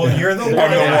you go. Well, you're the one.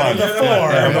 I'm the one. I'm the 4.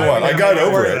 I'm the one. I got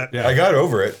over it. Yeah. I got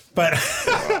over it.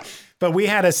 But we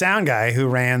had a sound guy who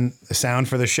ran the sound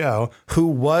for the show who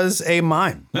was a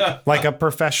mime, like a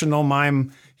professional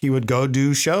mime. He would go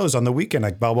do shows on the weekend,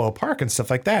 like Balboa Park and stuff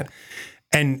like that.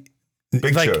 And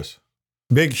Big like, shows.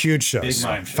 Big, huge shows. Big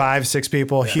mime shows. 5, 6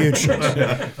 people, huge shows.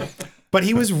 But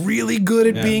he was really good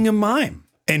at being a mime.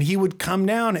 And he would come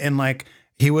down and like,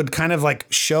 he would kind of like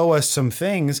show us some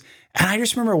things. And I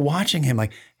just remember watching him,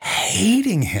 like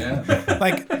hating him.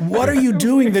 Like, what are you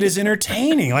doing that is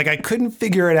entertaining? Like, I couldn't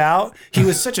figure it out. He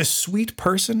was such a sweet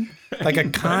person, like a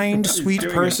kind, sweet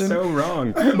person. So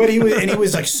wrong. But he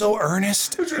was like so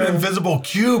earnest. It's an invisible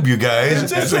cube, you guys.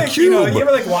 It's Just a like, cube. you know, you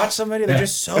ever like watch somebody, they're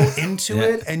just so into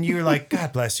it, and you're like,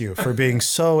 God bless you for being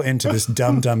so into this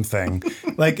dumb thing.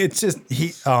 Like it's just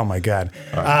oh my God.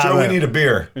 Joe, we need a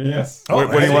beer. Yes.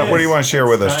 What do you want? What do you want to share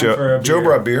with us, time for Joe? a Joe beer.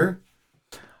 brought beer.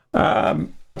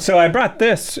 So I brought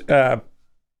this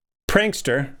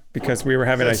prankster because we were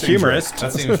having a humorist.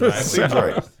 That seems right. Seems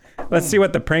right. Let's see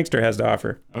what the prankster has to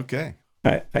offer. Okay.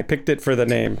 I picked it for the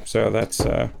name, so that's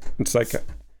it's like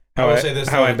I how will I, say this,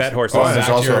 how I though, bet horses. Oh, and it's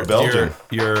back also to a Belgian.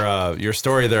 Your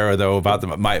story there though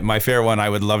about my favorite one. I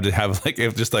would love to have like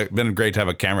it's just like been great to have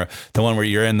a camera. The one where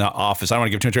you're in the office. I don't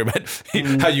want to give too much away,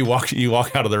 but how you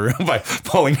walk out of the room by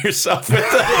pulling yourself with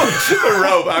the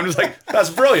rope. I'm just like that's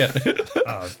brilliant.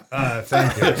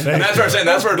 Thank you. And that's what I'm saying.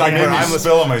 That's where like when I'm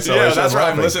spilling myself. I Yeah, started that's where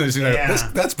I'm laughing. listening to. You know, Yeah.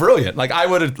 that's brilliant. Like I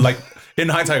would have like. In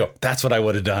hindsight, I go, that's what I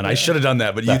would have done. I should have done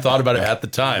that, but you thought about it at the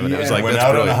time, and it was like, Went that's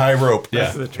out on a brilliant. high rope.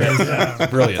 Yeah,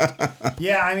 brilliant.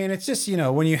 Yeah, I mean, it's just, you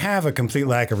know, when you have a complete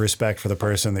lack of respect for the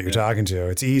person that you're talking to,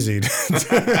 it's easy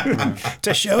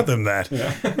to show them that.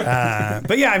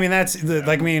 But yeah, I mean,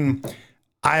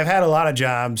 I've had a lot of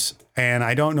jobs, and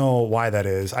I don't know why that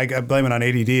is. I blame it on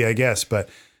ADD, I guess, but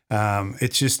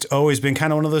it's just always been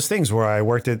kind of one of those things where I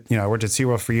worked at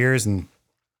SeaWorld for years, and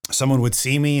someone would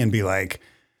see me and be like,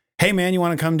 hey man, you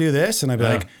want to come do this? And I'd be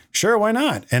like, sure, why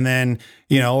not? And then,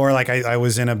 you know, or like I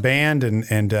was in a band and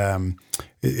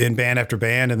in band after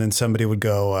band, and then somebody would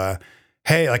go,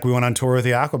 hey, like we went on tour with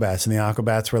the Aquabats, and the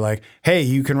Aquabats were like, hey,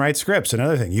 you can write scripts.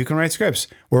 Another thing, you can write scripts.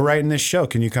 We're writing this show.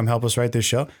 Can you come help us write this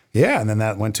show? Yeah. And then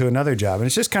that went to another job. And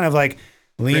it's just kind of like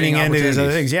leaning into these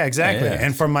other things. Yeah, exactly. Yeah.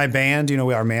 And from my band, you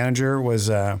know, our manager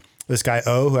was this guy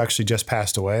O, who actually just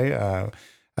passed away.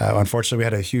 Unfortunately, we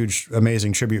had a huge,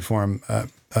 amazing tribute for him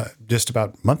just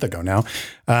about a month ago now.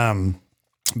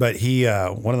 But he,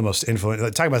 one of the most influential,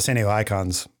 talk about San Diego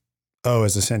icons. Oh,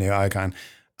 is a San Diego icon.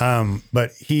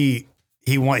 But he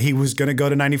was going to go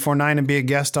to 94.9 and be a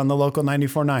guest on the local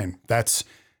 94.9.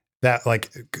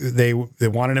 Like they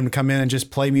wanted him to come in and just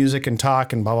play music and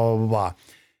talk and blah, blah, blah, blah.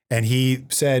 And he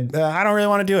said, I don't really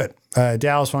want to do it.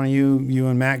 Dallas, why don't you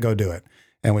and Matt go do it?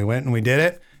 And we went and we did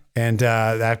it. And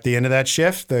at the end of that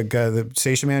shift, the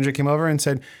station manager came over and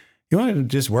said, you want to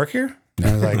just work here? And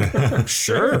I was like,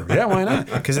 sure. Yeah, why not?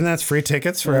 Because then that's free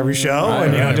tickets for every show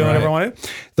and doing whatever I want to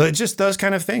do. Just those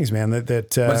kind of things, man. But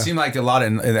it seemed like a lot,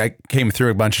 and I came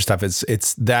through a bunch of stuff.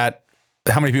 It's that,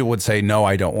 how many people would say, no,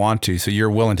 I don't want to? So you're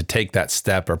willing to take that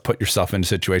step or put yourself into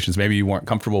situations maybe you weren't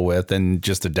comfortable with and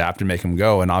just adapt and make them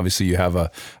go. And obviously you have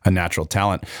a natural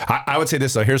talent. I would say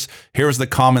this, though. Here's the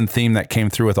common theme that came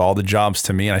through with all the jobs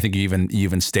to me. And I think you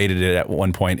even stated it at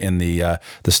one point in the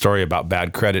story about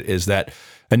bad credit, is that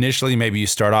initially maybe you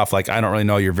start off like, I don't really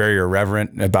know, you're very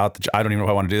irreverent about I don't even know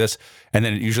if I want to do this. And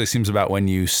then it usually seems about when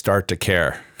you start to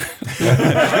care.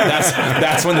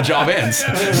 that's when the job ends.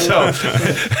 So,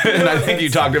 and I think you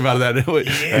talked about that.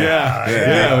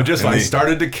 Just like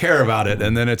started to care about it.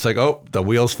 And then it's like, oh, the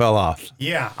wheels fell off.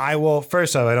 Yeah, I will.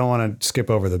 First off, I don't want to skip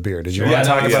over the beer. Did you want to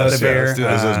talk about the beer?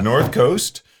 This is North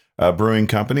Coast Brewing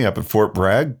Company up at Fort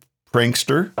Bragg.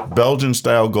 Prankster, Belgian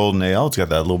style golden ale. It's got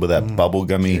that little bit of that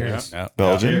bubblegummy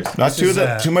Belgian. Not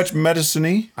too much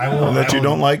medicine-y that you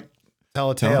don't like.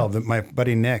 Tell a tale that my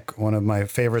buddy Nick, one of my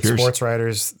favorite sports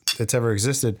writers that's ever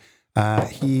existed,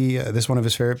 this is one of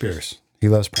his favorite beers. He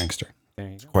loves Prankster.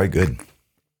 It's quite good.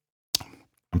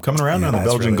 I'm coming around on the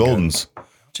Belgian really Goldens.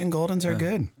 Belgian Goldens are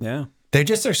good. Yeah.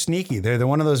 They're sneaky. They're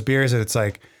one of those beers that it's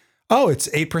like, oh, it's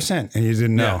 8%, and you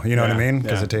didn't know. You know what I mean?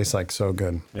 Because it tastes like so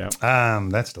good. Yeah.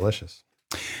 That's delicious.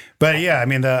 But yeah, I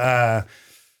mean,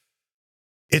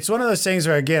 it's one of those things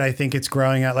where, again, I think it's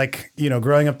growing up, like,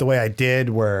 growing up the way I did,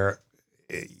 where,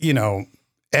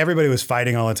 everybody was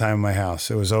fighting all the time in my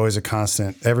house. It was always a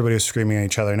constant. Everybody was screaming at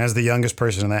each other. And as the youngest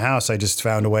person in the house, I just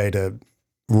found a way to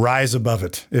rise above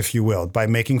it, if you will, by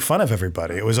making fun of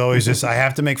everybody. It was always just, I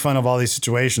have to make fun of all these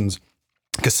situations,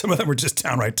 because some of them were just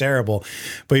downright terrible.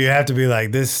 But you have to be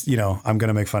like this, I'm going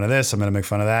to make fun of this. I'm going to make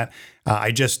fun of that.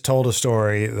 I just told a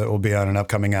story that will be on an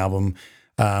upcoming album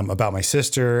about my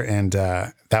sister. And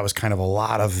that was kind of a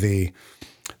lot of the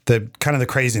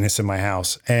craziness in my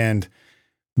house. And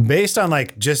based on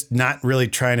like just not really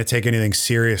trying to take anything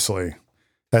seriously,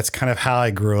 that's kind of how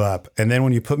I grew up. And then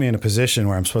when you put me in a position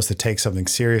where I'm supposed to take something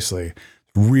seriously,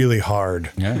 really hard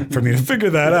for me to figure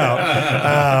that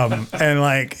out. And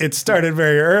like, it started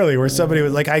very early where somebody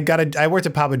was like, I worked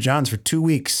at Papa John's for 2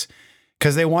 weeks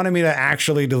because they wanted me to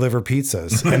actually deliver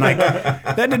pizzas. And like,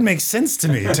 that didn't make sense to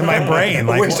me, to my brain.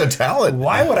 Like, waste of talent.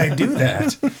 Why would I do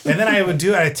that? And then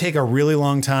I'd take a really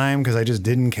long time because I just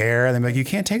didn't care. And they'd be like, you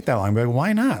can't take that long. I'd be like,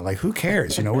 why not? Like, who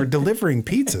cares? We're delivering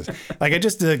pizzas. Like,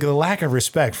 the lack of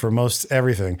respect for most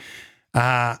everything.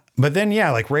 But then,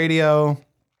 like radio,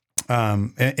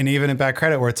 and even in Bad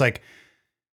Credit, where it's like,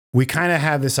 we kind of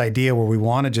have this idea where we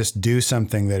want to just do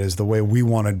something that is the way we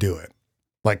want to do it.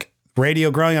 Like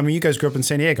radio growing, I mean, you guys grew up in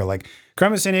San Diego, like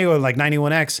growing up in San Diego, like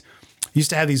 91X used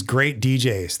to have these great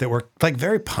DJs that were like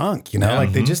very punk,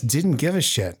 like they just didn't give a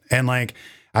shit. And like,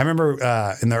 I remember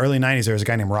in the early 90s, there was a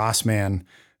guy named Ross Man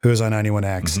who was on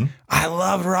 91X. I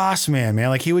loved Ross Man, man.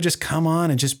 Like he would just come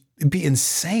on and just be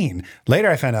insane. Later,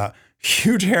 I found out,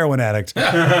 huge heroin addict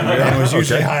and was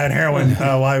usually high on heroin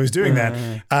while I was doing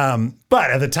that.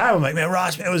 But at the time, I'm like, man,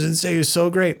 Ross, man, it was insane. He was so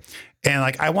great. And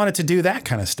like, I wanted to do that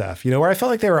kind of stuff, where I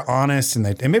felt like they were honest and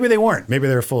maybe they weren't. Maybe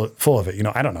they were full of it.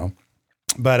 I don't know.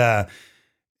 But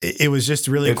it was just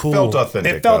really cool. It felt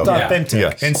authentic. It felt authentic.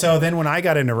 Yes. And so then when I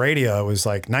got into radio, it was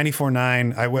like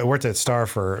 94.9. I worked at Star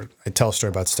I tell a story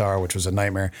about Star, which was a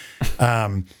nightmare.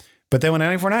 But then when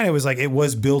 94.9, it was like, it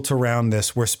was built around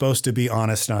this. We're supposed to be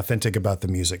honest and authentic about the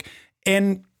music.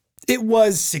 And it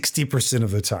was 60%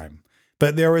 of the time.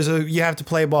 But there was you have to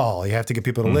play ball. You have to get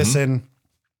people to listen.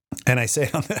 And I say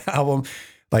on the album,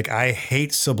 like, I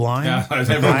hate Sublime. Yeah, I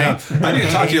need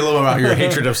to talk to you a little about your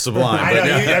hatred of Sublime. I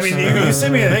know. You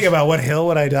sent me to think about what hill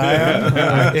would I die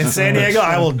on. In San Diego,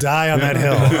 I will die on that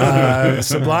hill.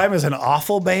 Sublime is an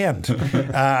awful band.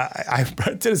 I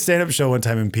did a stand-up show one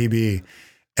time in PB.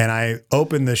 And I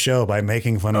opened the show by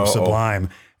making fun of Sublime.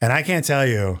 And I can't tell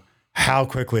you how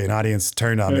quickly an audience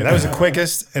turned on me. That was the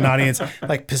quickest an audience,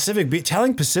 like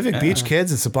telling Pacific Beach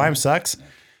kids that Sublime sucks.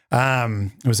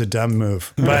 It was a dumb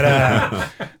move. But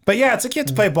yeah, it's like you have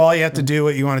to play ball. You have to do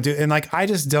what you want to do. And like, I've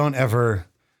never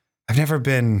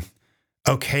been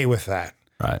okay with that.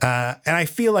 Right. And I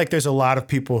feel like there's a lot of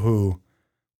people who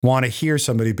want to hear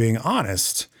somebody being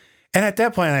honest. And at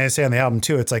that point, I say on the album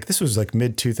too, it's like, this was like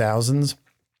mid 2000s,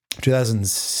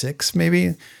 2006,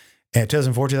 maybe, and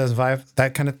 2004, 2005,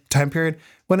 that kind of time period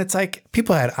when it's like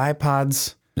people had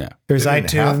iPods. Yeah. There's They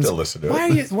didn't iTunes. have to listen to it. Why are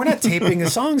you, we're not taping the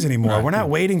songs anymore. We're not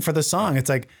waiting for the song. It's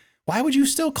like, why would you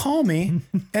still call me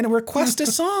and request a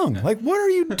song? Like, what are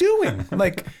you doing?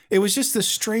 Like, it was just the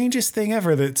strangest thing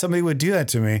ever that somebody would do that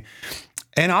to me.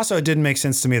 And also, it didn't make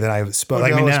sense to me that I spoke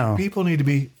like me now. People need to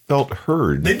be felt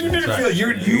heard. They do need to feel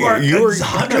you are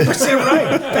 100%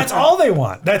 right. That's all they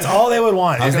want. That's all they would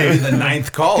want. Is they the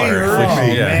ninth caller. Oh,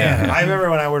 man. Yeah. I remember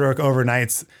when I would work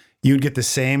overnights, you'd get the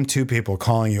same two people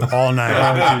calling you all night.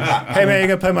 Hey, man, you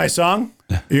going to play my song?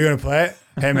 You going to play it?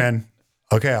 Hey, man.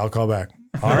 Okay, I'll call back.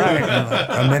 All right.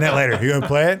 A minute later, you going to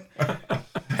play it?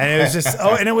 And it was just,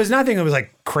 and it was nothing that was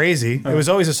like crazy. It was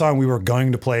always a song we were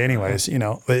going to play anyways,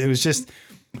 but it was just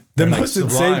the most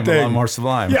insane thing. A lot more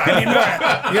Sublime. Yeah, I mean,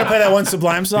 you gonna play that one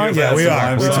Sublime song? Yeah, we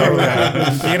are. We totally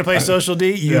are. You gonna play Social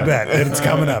D? You bet. It's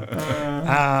coming up.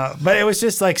 But it was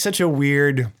just like such a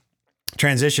weird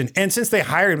transition. And since they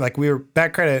hired, like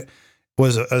Back Credit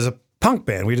was as a punk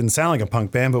band. We didn't sound like a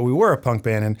punk band, but we were a punk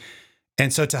band.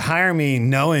 And so to hire me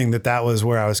knowing that was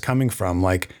where I was coming from,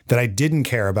 like that I didn't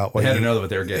care about what You had to know what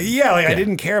they were getting. Yeah, I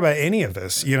didn't care about any of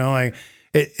this, like.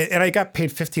 And I got paid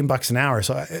 $15 an hour,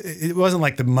 so it wasn't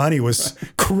like the money was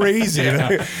crazy.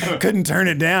 I couldn't turn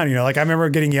it down. Like I remember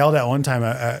getting yelled at one time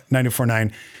at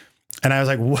 94.9, and I was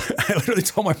like, what? I literally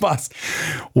told my boss,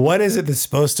 "What is it that's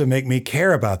supposed to make me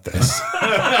care about this?"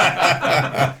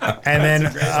 And then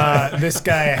this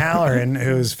guy Halloran,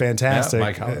 who's fantastic,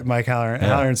 Mike Halloran.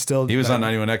 Halloran still he was on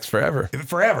 91X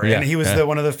forever, yeah. And he was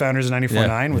one of the founders of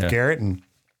 94.9 with Garrett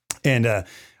and.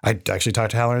 I actually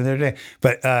talked to Halloran the other day,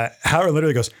 but Halloran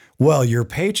literally goes, "Well, your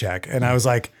paycheck," and I was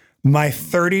like, "My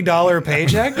 $30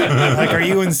 paycheck? Like, are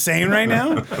you insane right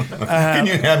now? Can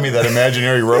you hand me that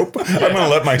imaginary rope? I'm going to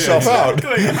let myself out."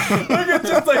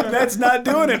 Like, that's not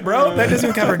doing it, bro. That doesn't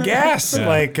even cover gas. Yeah.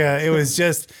 Like, it was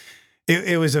just,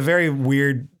 it was a very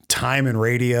weird time in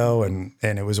radio, and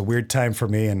it was a weird time for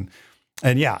me, and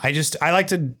yeah, I like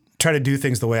to try to do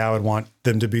things the way I would want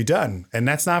them to be done, and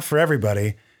that's not for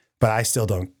everybody. But I still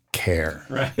don't care.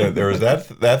 Right. Yeah, there was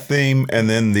that theme, and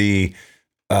then the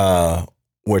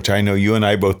which I know you and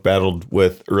I both battled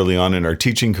with early on in our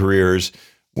teaching careers.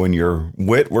 When your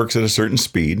wit works at a certain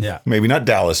speed, maybe not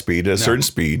Dallas speed, at a certain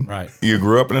speed. Right. You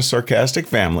grew up in a sarcastic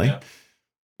family.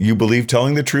 You believe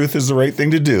telling the truth is the right thing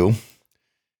to do,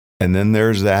 and then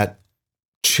there's that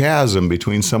chasm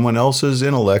between someone else's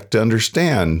intellect to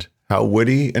understand how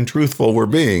witty and truthful we're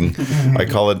being.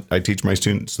 I teach my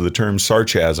students the term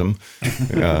sarcasm,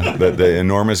 the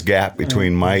enormous gap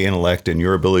between my intellect and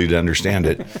your ability to understand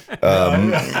it.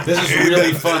 This is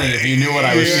really funny if you knew what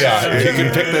I was saying. You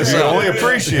can pick this up. Only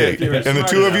appreciate. And the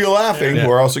two of you laughing,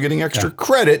 who are also getting extra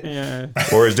credit,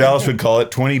 or as Dallas would call it,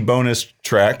 20 bonus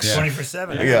tracks. 20 for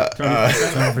 7. Yeah.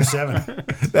 20 for 7.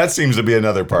 That seems to be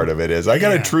another part of it is I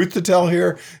got a truth to tell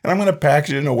here, and I'm going to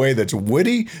package it in a way that's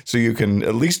witty so you can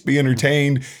at least be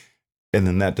entertained, and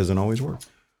then that doesn't always work.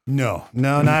 No,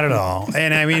 not at all.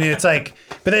 And I mean, it's like,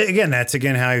 but again, that's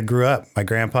how I grew up. My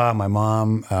grandpa, my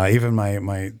mom, even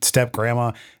my step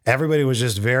grandma, everybody was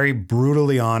just very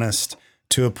brutally honest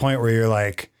to a point where you're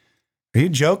like, are you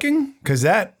joking? Because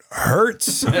that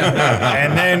hurts.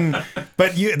 And then,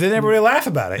 then everybody laugh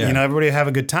about it. Everybody have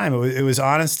a good time. It was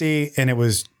honesty, and it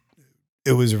was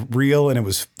real, and it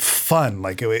was fun.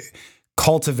 Like it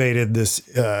cultivated this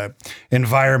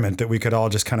environment that we could all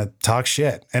just kind of talk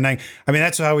shit. And I mean,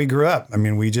 that's how we grew up. I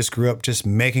mean, we just grew up just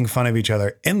making fun of each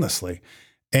other endlessly.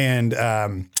 And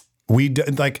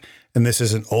and this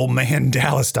is an old man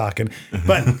Dallas talking,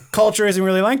 but culture isn't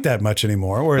really like that much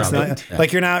anymore, where it's not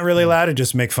like you're not really allowed to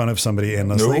just make fun of somebody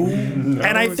endlessly. No,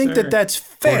 and I think that's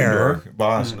fair.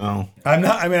 Boss, no. I'm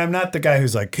not the guy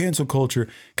who's like cancel culture,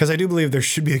 because I do believe there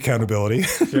should be accountability.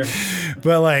 Sure.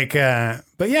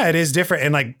 but yeah, it is different.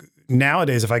 And like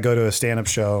nowadays, if I go to a stand-up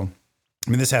show, I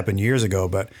mean, this happened years ago,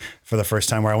 but for the first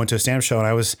time where I went to a stand-up show,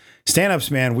 and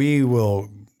stand-ups, man, we will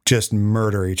just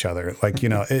murder each other. Like,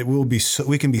 it will be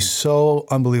we can be so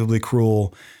unbelievably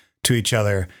cruel to each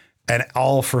other, and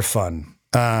all for fun.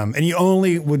 And you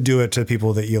only would do it to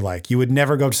people that you like. You would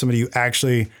never go to somebody you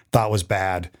actually thought was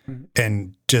bad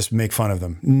and just make fun of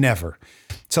them. Never.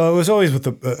 So it was always with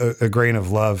a grain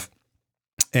of love.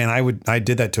 And I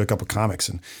did that to a couple comics,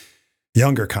 and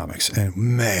younger comics, and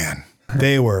man,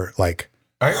 they were like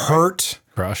hurt,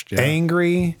 crushed,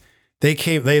 angry. They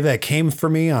came for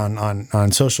me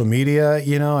on social media,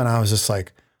 and I was just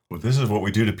like, Well, this is what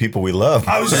we do to people we love.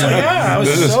 I was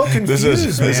so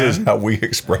confused. This is how we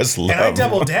express love. And I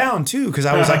doubled down too because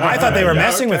I was like, I thought they were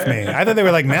messing with me. I thought they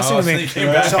were like messing with me. So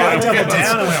I doubled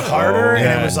down and went harder,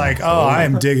 and it was like, oh, I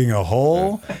am digging a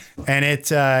hole. And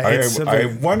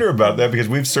I wonder about that because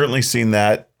we've certainly seen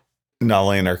that not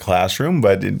only in our classroom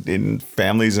but in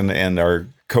families and our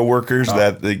coworkers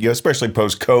that especially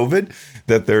post COVID,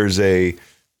 that there's I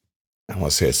don't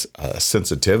want to say a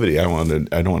sensitivity. I don't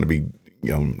want to be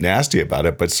nasty about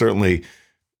it, but certainly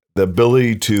the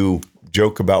ability to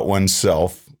joke about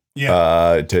oneself,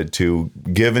 to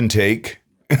give and take,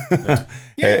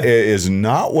 is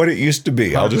not what it used to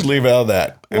be. I'll just leave it out of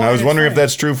that. And I was wondering if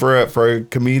that's true for a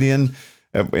comedian.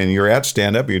 And you're at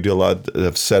stand up, you do a lot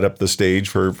of set up the stage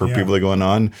for people that are going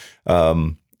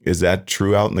on. Is that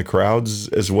true out in the crowds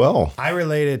as well? I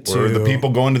relate it to or the people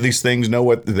going to these things know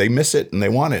what they miss it and they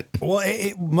want it. Well,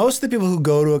 most of the people who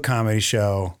go to a comedy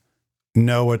show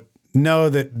know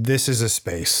that this is a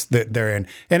space that they're in.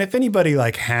 And if anybody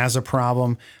like has a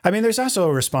problem, I mean, there's also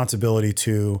a responsibility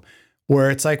to where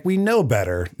it's like, we know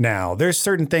better now. There's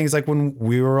certain things like when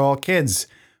we were all kids,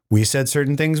 we said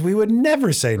certain things we would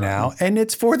never say now, and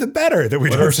it's for the better that we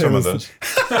don't say some of those.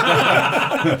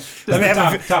 Let me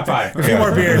have top five. a few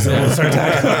more beers and we'll start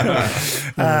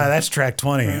talking. That's track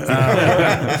 20.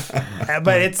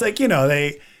 But it's like,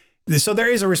 so there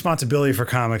is a responsibility for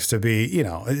comics to be,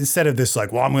 instead of this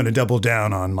like, well, I'm going to double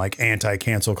down on like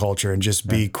anti-cancel culture and just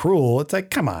be cruel. It's like,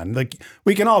 come on, like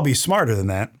we can all be smarter than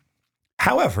that.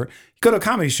 However, you go to a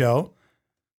comedy show,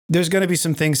 there's going to be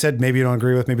some things said maybe you don't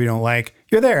agree with, maybe you don't like.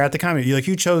 You're there at the comedy.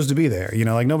 You chose to be there.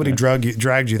 Like nobody dragged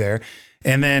you there.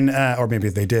 And then, or maybe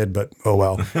they did, but oh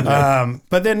well.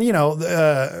 But then,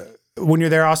 when you're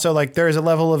there also, like there is a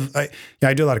level of,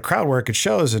 I do a lot of crowd work at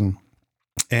shows and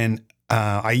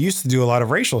I used to do a lot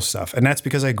of racial stuff. And that's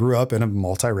because I grew up in a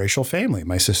multiracial family.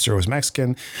 My sister was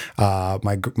Mexican.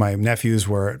 My nephews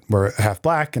were half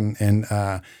black and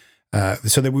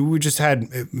so that we just had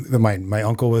my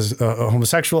uncle was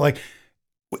homosexual. Like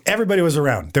everybody was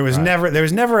around. There was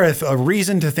never a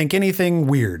reason to think anything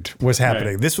weird was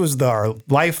happening. Right. This was our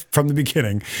life from the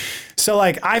beginning. So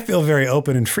like I feel very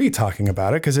open and free talking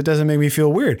about it because it doesn't make me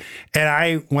feel weird.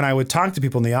 And when I would talk to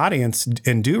people in the audience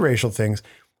and do racial things,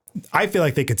 I feel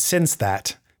like they could sense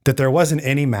that there wasn't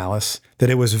any malice, that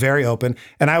it was very open.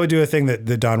 And I would do a thing that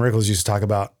Don Rickles used to talk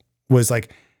about was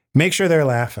like, make sure they're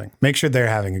laughing. Make sure they're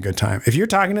having a good time. If you're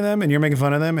talking to them and you're making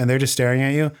fun of them and they're just staring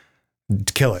at you,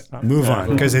 kill it. Move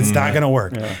on because it's not going to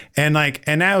work. Yeah. And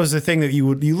that was the thing that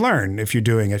you learn if you're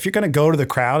doing it. If you're going to go to the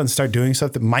crowd and start doing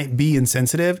stuff that might be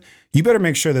insensitive, you better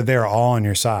make sure that they're all on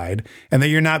your side and that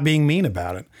you're not being mean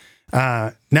about it.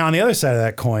 Now, on the other side of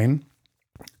that coin,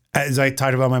 as I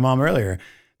talked about my mom earlier,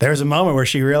 there was a moment where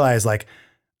she realized like,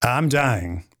 I'm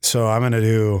dying. So I'm going to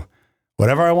do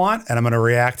whatever I want, and I'm going to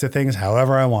react to things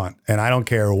however I want, and I don't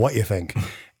care what you think.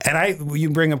 And you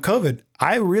bring up COVID.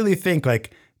 I really think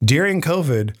like during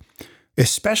COVID,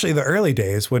 especially the early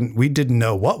days when we didn't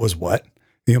know what was what,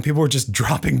 people were just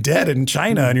dropping dead in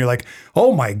China, and you're like,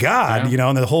 oh my God,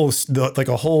 and a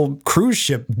whole cruise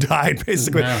ship died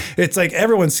basically. Yeah. It's like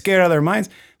everyone's scared out of their minds.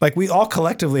 Like we all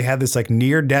collectively had this like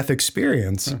near death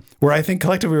experience where I think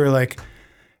collectively we were like,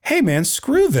 hey man,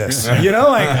 screw this.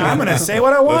 Like I'm going to say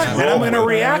what I want and I'm going to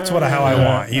react how I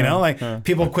want. Like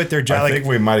people quit their job. I think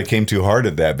we might have came too hard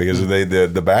at that because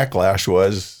the backlash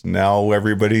was now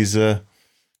everybody's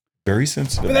very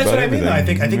sensitive. But that's about what everything. I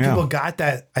mean. Though. I think people got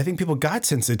that. I think people got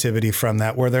sensitivity from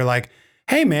that where they're like,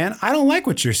 hey man, I don't like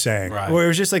what you're saying. Right. Where it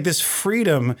was just like this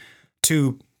freedom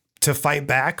to fight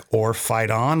back or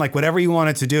fight on, like whatever you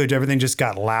wanted to do. Everything just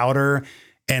got louder.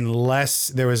 And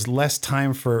there was less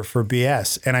time for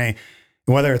BS. And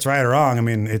whether it's right or wrong, I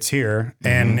mean, it's here.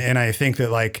 And I think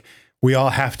that like we all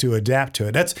have to adapt to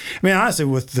it. Honestly,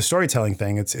 with the storytelling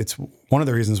thing, it's one of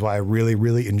the reasons why I really,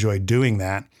 really enjoy doing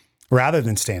that rather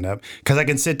than stand up, because I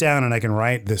can sit down and I can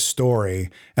write this story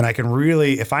and I can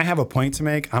really, if I have a point to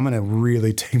make, I'm going to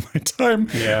really take my time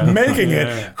making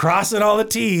it, crossing all the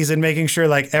T's and making sure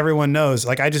like everyone knows.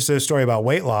 Like I just did a story about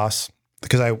weight loss,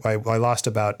 because I lost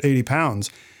about 80 pounds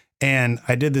and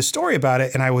I did this story about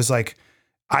it. And I was like,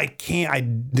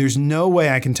 there's no way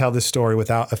I can tell this story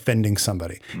without offending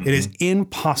somebody. Mm-hmm. It is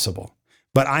impossible,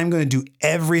 but I'm going to do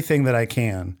everything that I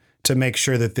can to make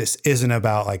sure that this isn't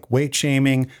about like weight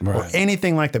shaming or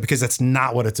anything like that, because that's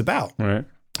not what it's about. Right.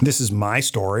 This is my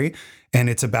story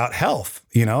and it's about health,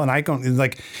 and I don't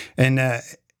like, and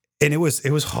it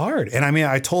was hard. And I mean,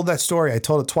 I told that story, I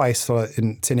told it twice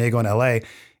in San Diego and LA.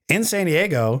 In San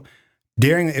Diego,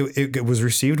 it was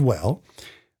received well,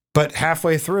 but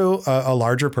halfway through, a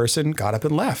larger person got up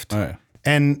and left. Oh, yeah.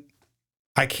 And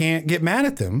I can't get mad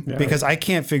at them because I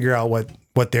can't figure out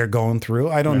what they're going through.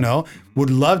 I don't know. Would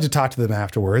love to talk to them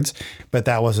afterwards, but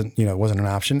that wasn't an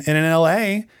option. And in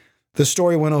LA, the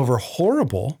story went over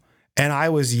horrible, and I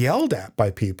was yelled at by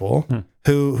people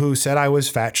who said I was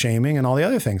fat shaming and all the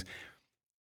other things.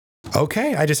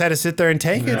 Okay, I just had to sit there and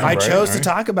take it. I chose to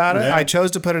talk about it. I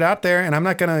chose to put it out there, and I'm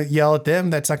not going to yell at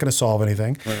them. That's not going to solve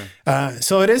anything.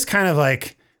 So it is kind of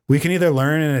like we can either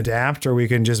learn and adapt, or we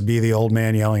can just be the old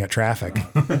man yelling at traffic.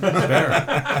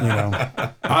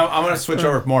 I'm going to switch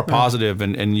over more positive,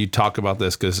 and you talk about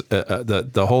this because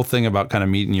the whole thing about kind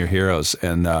of meeting your heroes,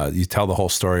 and you tell the whole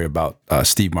story about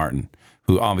Steve Martin,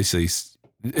 who obviously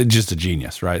just a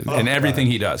genius, right? And everything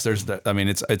he does,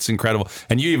 it's incredible.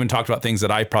 And you even talked about things that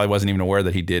I probably wasn't even aware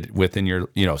that he did within your,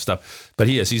 stuff, but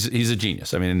he's a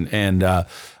genius. I mean, and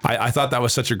I thought that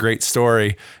was such a great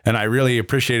story, and I really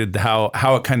appreciated how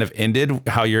it kind of ended,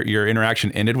 how your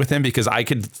interaction ended with him, because I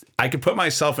could put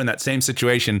myself in that same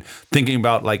situation, thinking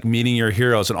about like meeting your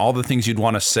heroes and all the things you'd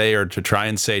want to say or to try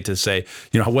and say,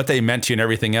 what they meant to you and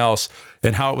everything else,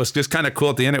 and how it was just kind of cool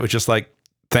at the end. It was just like,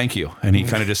 thank you. And he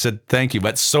kind of just said, thank you,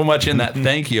 but so much in that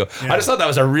thank you. I just thought that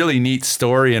was a really neat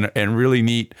story and really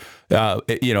neat, how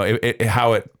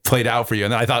it played out for you.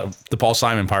 And then I thought the Paul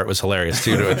Simon part was hilarious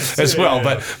too, as well.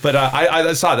 But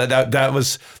I saw that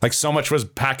was like so much was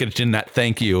packaged in that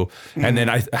thank you. And then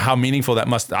how meaningful that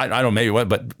must, I don't know, maybe what,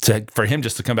 but for him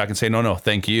just to come back and say, no,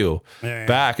 thank you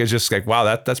back is just like, wow,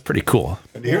 that's pretty cool.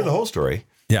 And to hear the whole story.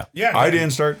 Yeah. I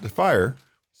didn't start the fire.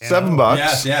 $7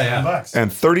 bucks.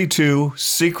 And 32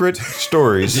 secret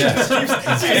stories.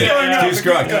 Keeps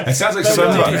growing. It sounds like $7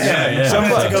 bucks.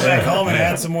 Someone to go back home and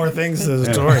add some more things to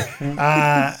the story.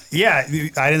 I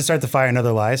didn't start the fire and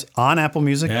Other Lies on Apple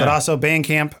Music, but also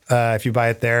Bandcamp. If you buy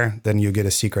it there, then you get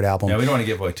a secret album. Yeah, we don't want to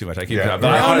give away too much. I keep it up.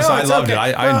 But honestly, I loved it.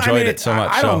 I enjoyed it so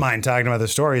much. I don't mind talking about the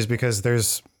stories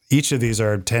because each of these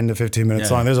are 10 to 15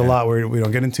 minutes long. There's a lot where we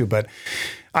don't get into, but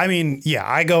I mean,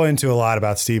 I go into a lot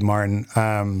about Steve Martin.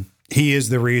 He is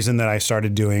the reason that I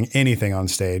started doing anything on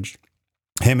stage.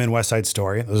 Him and West Side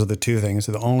Story. Those are the two things.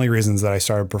 They're the only reasons that I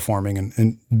started performing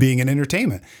and being in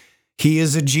entertainment. He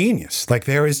is a genius. Like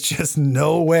there is just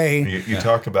no way. You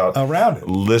talk about around it.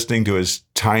 Listening to his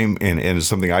time, and it's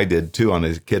something I did too on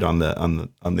his kid on the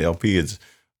LP. Is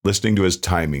listening to his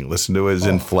timing, listen to his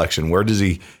inflection. Where does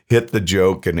he hit the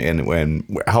joke, and when?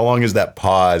 How long is that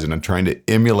pause? And I'm trying to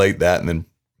emulate that, and then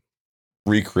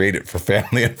recreate it for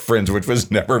family and friends, which was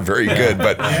never very good.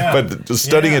 But just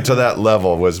studying it to that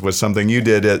level was something you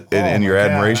did in your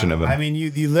admiration of him. I mean,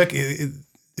 you look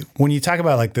when you talk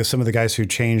about like some of the guys who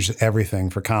changed everything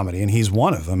for comedy, and he's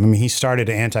one of them. I mean, he started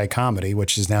anti-comedy,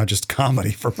 which is now just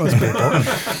comedy for most people.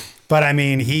 But I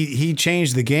mean, he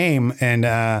changed the game,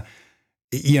 and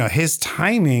his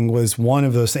timing was one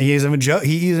of those things.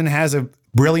 He even has a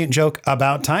brilliant joke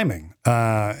about timing,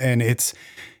 and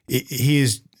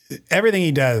he's everything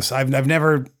he does. I've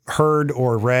never heard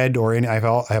or read or any. I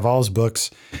have all his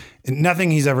books. Nothing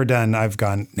he's ever done, I've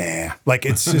gone, nah. Like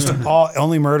it's just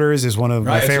Only Murders is one of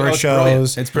my favorite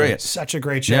shows. Brilliant. It's brilliant. Such a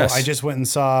great show. Yes. I just went and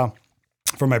saw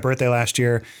for my birthday last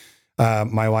year.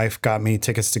 My wife got me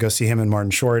tickets to go see him and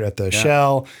Martin Short at the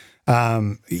Shell.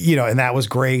 And that was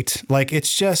great. Like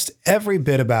it's just every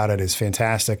bit about it is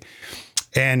fantastic.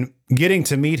 And getting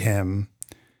to meet him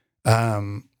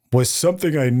was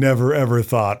something I never ever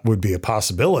thought would be a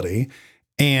possibility.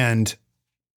 And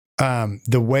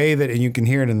the way that, and you can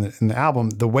hear it in the album,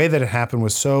 the way that it happened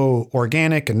was so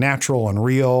organic and natural and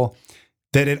real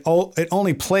that it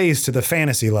only plays to the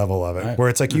fantasy level of it, where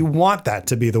it's like you want that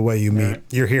to be the way you meet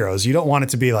your heroes. You don't want it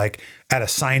to be like at a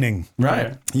signing,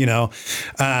 right?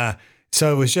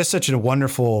 So it was just such a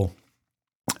wonderful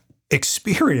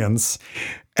experience.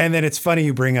 And then it's funny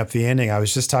you bring up the ending. I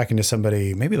was just talking to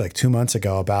somebody maybe like 2 months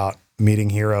ago about meeting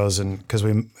heroes, and because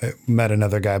we met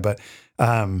another guy, but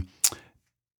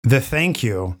the thank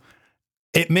you,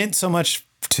 it meant so much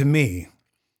to me.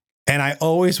 And I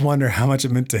always wonder how much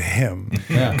it meant to him.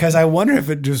 Because I wonder if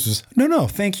it just was, no,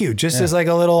 thank you. Just as like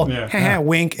a little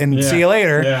wink and see you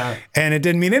later. And it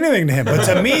didn't mean anything to him. But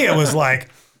to me, it was like,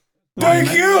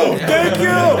 thank you.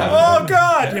 Oh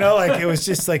God. Like it was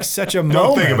just like such a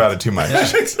moment. Don't think about it too much.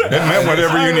 It meant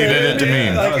whatever you needed it to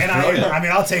mean.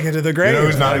 I'll take it to the grave.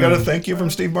 Who's not got a thank you from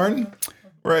Steve Martin?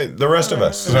 Right, the rest of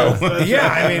us. So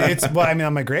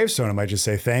on my gravestone, I might just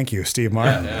say thank you, Steve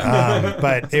Martin.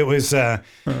 But it was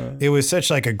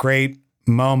such like a great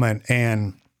moment,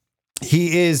 and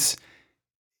he is,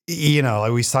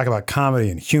 like we talk about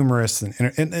comedy and humorist,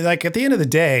 and like at the end of the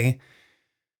day,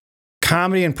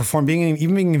 comedy and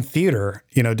even being in theater,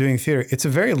 doing theater, it's a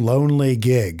very lonely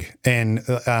gig, and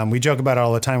we joke about it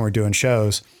all the time. We're doing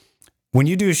shows. when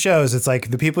you do shows, it's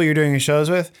like the people you're doing shows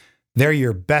with, they're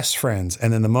your best friends.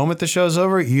 And then the moment the show's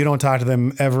over, you don't talk to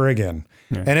them ever again.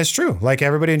 Yeah. And it's true. Like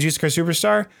everybody in Jesus Christ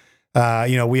Superstar,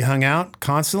 we hung out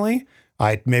constantly.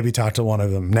 I maybe talk to one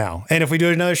of them now. And if we do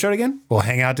another show again, we'll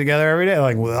hang out together every day.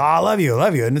 Like, well, I love you.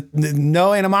 And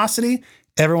no animosity.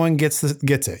 Everyone gets it,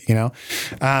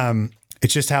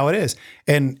 it's just how it is.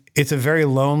 And it's a very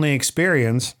lonely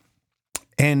experience.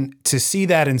 And to see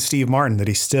that in Steve Martin, that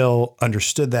he still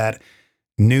understood that,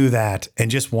 knew that,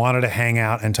 and just wanted to hang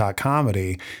out and talk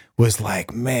comedy was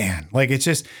like, man, like it's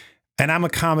just, and I'm a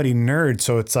comedy nerd.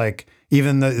 So it's like,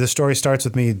 even the story starts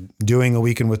with me doing a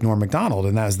weekend with Norm Macdonald,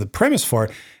 and that was the premise for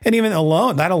it. And even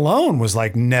that alone was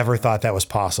like, never thought that was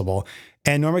possible.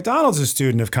 And Norm Macdonald's a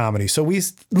student of comedy. So we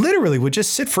literally would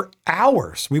just sit for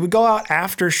hours. We would go out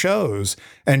after shows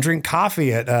and drink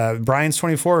coffee at Brian's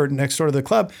 24 next door to the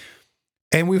club.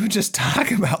 And we would just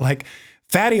talk about like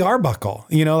Fatty Arbuckle,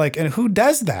 and who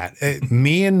does that?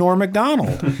 Me and Norm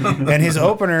Macdonald. And his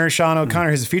opener, Sean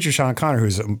O'Connor, his feature Sean O'Connor,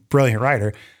 who's a brilliant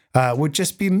writer, would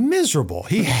just be miserable.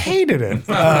 He hated it.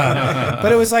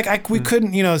 But it was like, we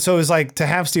couldn't, so it was like to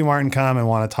have Steve Martin come and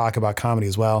want to talk about comedy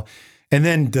as well. And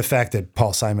then the fact that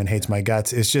Paul Simon hates my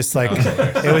guts is just like,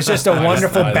 it was just a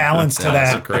wonderful balance to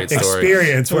that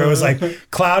experience where it was like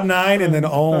Cloud9 and then,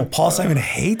 Paul Simon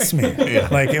hates me.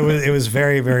 Like it was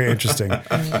very, very interesting.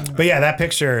 But yeah, that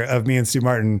picture of me and Steve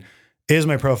Martin is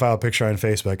my profile picture on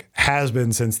Facebook, has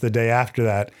been since the day after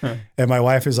that. And my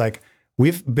wife is like,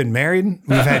 we've been married.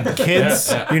 We've had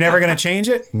kids. You're never going to change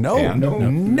it? No,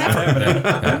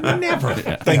 never. Never.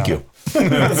 Thank you.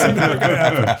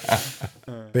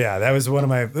 But yeah, that was one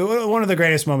of the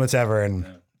greatest moments ever. And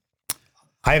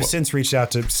I have since reached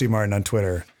out to Steve Martin on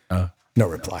Twitter. No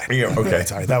reply. Yeah, okay.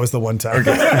 Sorry. That was the one time.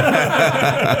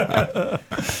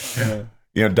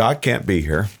 Doc can't be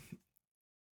here.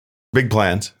 Big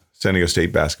plans, San Diego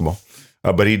State basketball.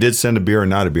 But he did send a beer and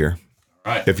not a beer.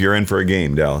 Right. If you're in for a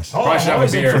game, Dallas. Probably should have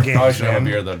a beer. Probably should have a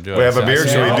beer, though. We have a beer,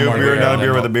 so we do a beer and not a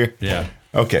beer with a beer? Yeah.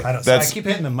 Okay. I keep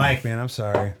hitting the mic, man. I'm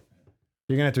sorry.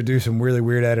 You're going to have to do some really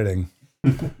weird editing.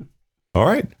 All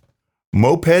right.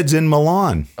 Mopeds in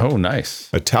Milan. Oh, nice.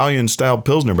 Italian-style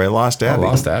Pilsner by Lost Abbey.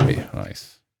 Lost Abbey.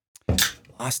 Nice.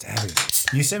 Lost Abbey.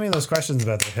 You sent me those questions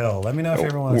about the hill. Let me know if you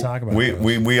ever want to talk about it.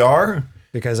 We are.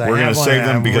 Because we're going to save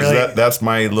them because that's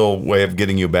my little way of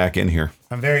getting you back in here.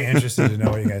 I'm very interested to know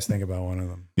what you guys think about one of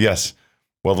them. Yes.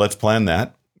 Well, let's plan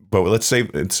that. But let's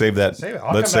save that. Save it.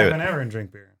 I'll come back whenever and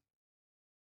drink beer.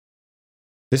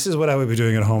 This is what I would be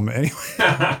doing at home anyway.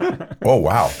 Oh,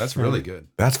 wow. That's really good.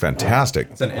 That's fantastic.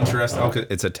 It's an interesting,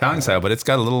 it's Italian style, but it's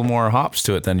got a little more hops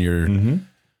to it than you're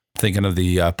thinking of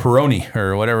the Peroni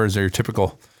or whatever is your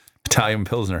typical Italian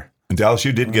Pilsner. And Dallas,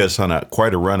 you did get us on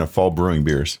quite a run of fall brewing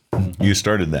beers. You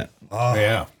started that. Oh,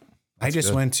 yeah. I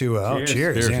just went to,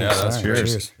 cheers.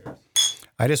 Cheers.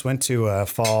 I just went to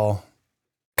fall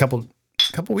a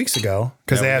couple weeks ago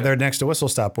because they're next to Whistle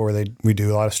Stop where we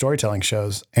do a lot of storytelling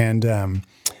shows. And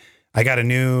I got a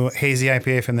new hazy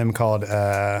IPA from them called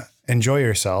Enjoy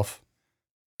Yourself,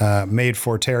 made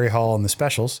for Terry Hall and the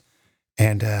specials.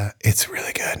 And it's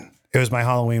really good. It was my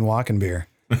Halloween walking beer.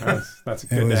 That's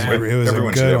good. It was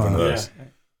Everyone a should good have one one. of those.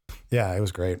 Yeah, it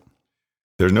was great.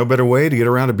 There's no better way to get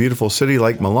around a beautiful city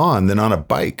like Milan than on a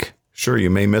bike. Sure, you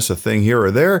may miss a thing here or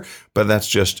there, but that's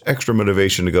just extra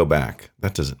motivation to go back.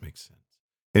 That doesn't make sense.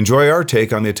 Enjoy our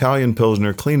take on the Italian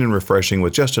Pilsner, clean and refreshing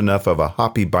with just enough of a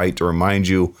hoppy bite to remind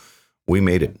you we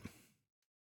made it.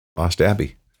 Lost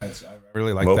Abbey. I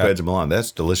really like Mopeds that. in Milan.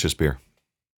 That's delicious beer.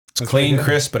 It's clean,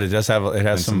 crisp, but it has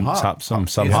some hop. Some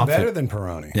It's hop. better than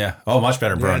Peroni. Yeah. Oh, much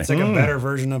better than Yeah, Peroni. it's like a better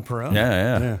version of Peroni.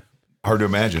 Yeah. Hard to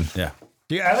imagine. Yeah.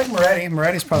 I like Moretti.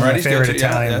 Moretti's probably my favorite good too.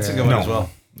 Italian. Yeah, that's a beer. good one as well.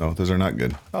 No, those are not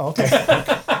good. Oh, okay.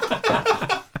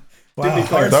 Wow.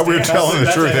 I thought we were telling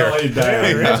the truth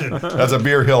here. That's a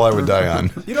beer hill I would die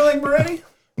on. You don't like Moretti?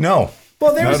 No.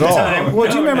 Well, there Not was a at all. time.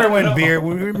 Well, do you remember when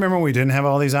remember when we didn't have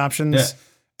all these options? Yeah.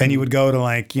 And you would go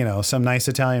to some nice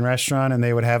Italian restaurant and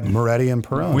they would have Moretti and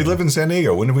Peroni. We live in San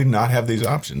Diego. When did we not have these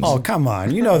options? Oh, come on.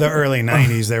 The early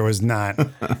 90s, there was not.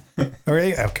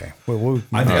 Really? Okay. I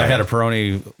think I had a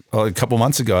Peroni a couple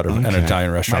months ago at an Italian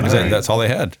restaurant. That's all they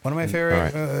had. One of my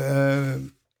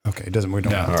favorite. Okay, it doesn't. We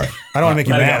don't. All right. I don't want to make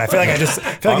you mad. I feel like you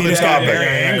just got very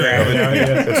angry.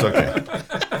 It's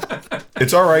okay.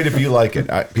 It's all right if you like it.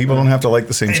 People don't have to like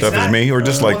the same stuff as me or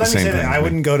just like the same thing. I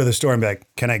wouldn't go to the store and be like,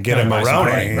 "Can I get a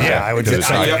Maroni?" Right. Yeah, I would get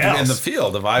something else. In the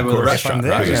field, the vibe of the restaurant.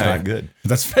 there, Right? Because it's Yeah. not good.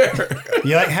 That's fair.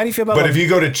 How do you feel about? But if you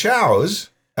go to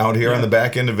Chow's out here on the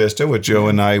back end of Vista, which Joe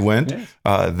and I went,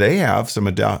 they have some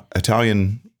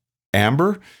Italian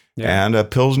amber, and a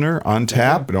Pilsner on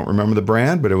tap. I don't remember the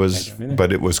brand, but it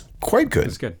was quite good.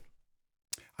 It's good.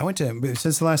 I went to,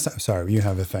 since the last time, sorry, you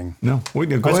have a thing. No, we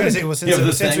did. Go I was ahead. going to say,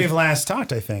 well, since we've last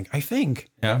talked, I think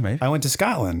Yeah, maybe. I went to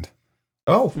Scotland.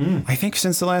 Oh, I think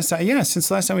since the last time, since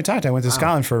the last time we talked, I went to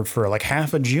Scotland for like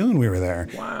half of June. We were there.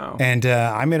 Wow. And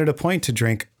I made it a point to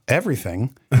drink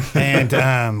everything,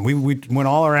 and we went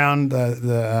all around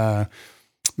the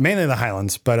mainly the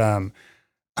Highlands, but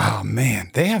oh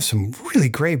man, they have some really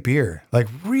great beer, like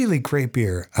really great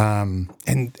beer. And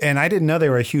I didn't know they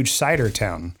were a huge cider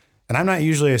town, and I'm not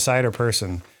usually a cider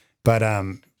person, but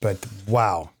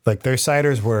wow, like their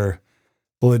ciders were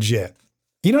legit.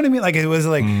 You know what I mean? Like it was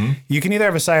like you can either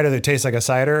have a cider that tastes like a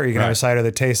cider, or you can have a cider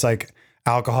that tastes like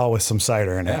alcohol with some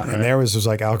cider in it. And there was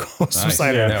like alcohol with some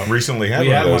cider. yeah. Recently had We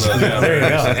one had of one those. of those. Yeah. There you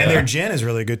go. And their gin is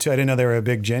really good too. I didn't know they were a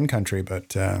big gin country,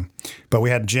 but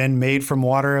we had gin made from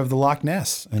water of the Loch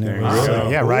Ness, and it was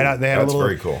right out. They had That's a little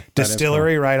very cool.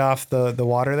 distillery right off the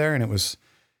water there, and it was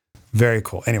very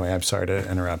cool. Anyway, I'm sorry to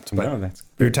interrupt, but No, that's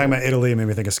we were talking about Italy, it made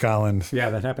me think of Scotland.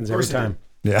 yeah, that happens every time.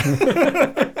 Yeah,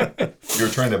 You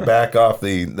were trying to back off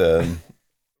the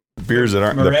beers that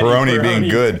aren't the Peroni being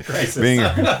good. Being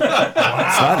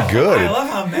it's not good. I love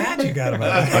how mad you got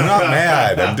about it. I'm not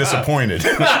mad. I'm disappointed.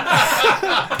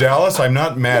 Dallas, I'm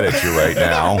not mad at you right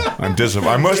now.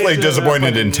 I'm mostly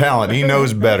disappointed in talent. He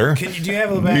knows better. Do you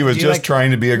have a He was just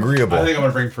trying to be agreeable. I think I'm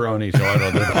going to bring Peroni so I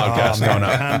know the podcast coming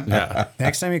up. Yeah.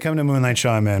 Next time you come to Moonlight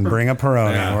Shaw, man, bring a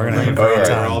Peroni. We're gonna have a All great right.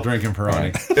 We're time. all drinking Peroni.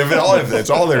 If it's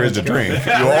all there is to drink,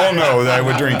 you all know that I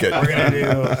would drink it. We're gonna do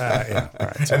all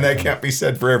right. And that can't be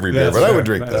said for every beer, but I would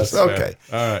drink this. That's Okay.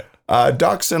 fair. All right.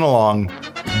 Doc sent along,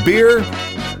 beer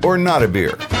or not a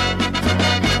beer?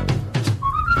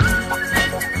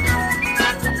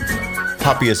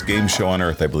 Hoppiest game show on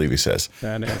earth, I believe he says.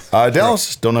 That is.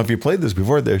 Dallas, don't know if you played this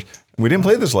before. We didn't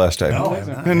play this last time. No, I'm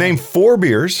going to name 4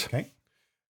 beers. Okay.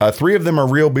 3 of them are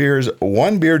real beers.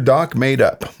 1 beer Doc made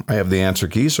up. I have the answer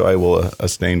key, so I will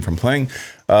abstain from playing.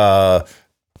 But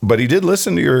he did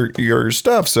listen to your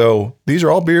stuff. So these are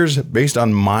all beers based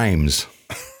on mimes.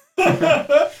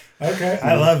 Okay.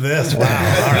 I love this.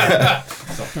 Wow.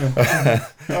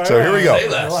 All right. So here we go.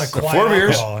 I like So quiet 4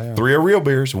 beers, alcohol, yeah. 3 are real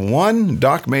beers, 1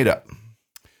 Doc made up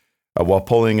while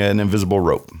pulling an invisible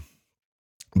rope.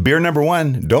 Beer number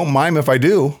 1, don't mime if I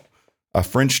do, a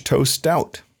French toast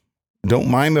stout. Don't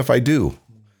mime if I do.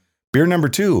 Beer number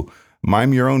 2,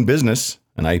 mime your own business,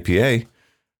 an IPA.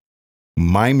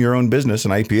 Mime your own business,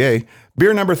 an IPA.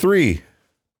 Beer number 3,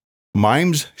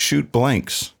 mimes shoot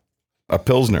blanks, a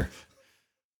Pilsner.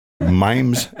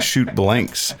 Mimes shoot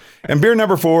blanks. And beer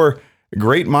number 4,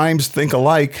 great mimes think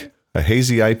alike, a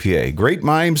hazy IPA. Great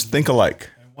mimes think alike.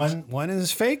 One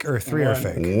is fake or 3 are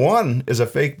fake? 1 is a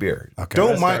fake beer. Okay.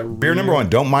 Don't mime. Beer number 1,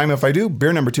 don't mime if I do.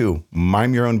 Beer number 2,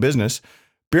 mime your own business.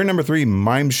 Beer number 3,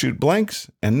 mimes shoot blanks.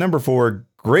 And number 4,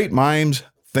 great mimes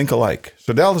think alike.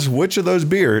 So Dallas, which of those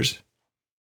beers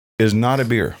is not a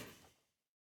beer?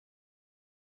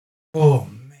 Oh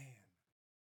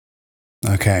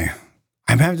man. Okay.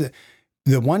 I'm having to.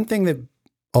 The one thing that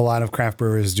a lot of craft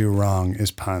brewers do wrong is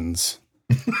puns.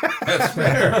 That's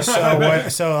fair.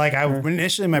 So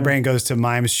initially my brain goes to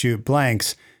mimes shoot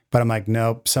blanks, but I'm like,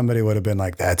 nope. Somebody would have been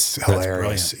like, that's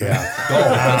hilarious. Yeah.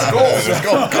 That's gold. Let's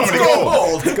go. Comedy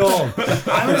gold. It's gold.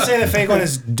 I'm gonna say the fake one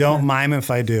is don't mime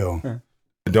if I do.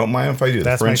 Don't mime if I do.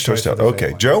 That's my French choice toast for out. the fake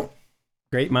Okay, one. Joe.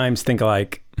 Great mimes think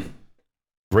alike.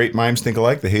 Great mimes think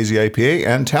alike, the hazy IPA.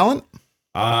 And talent,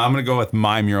 I'm going to go with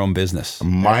mime your own business.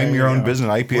 mime your own business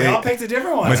IPA. We all picked a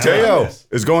different one. Mateo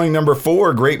is going number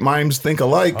 4. Great mimes think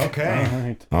alike.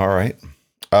 Okay. All right.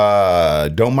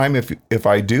 Don't mime if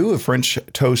I do. A French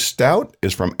toast stout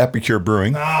is from Epicure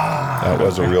Brewing. That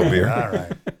was a real beer. All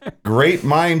right. Great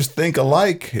mimes think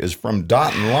alike is from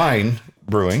Dot and Line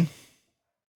Brewing.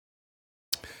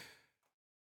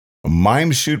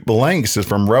 Mimes shoot blanks is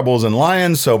from Rebels and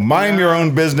Lions. So mime your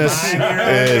own business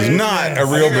is not a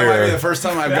real I think it might be the beer. first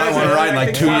time I've got one right in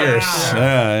like 2 years.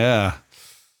 Yeah.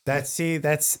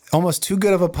 That's almost too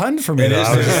good of a pun for me. It though. is.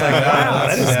 I was just like, wow,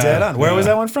 that is Yeah. dead on. Where was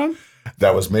that one from?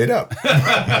 That was made up.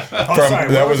 Oh,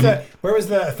 sorry. Where was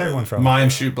the third one from? Mime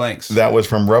shoot blanks. That was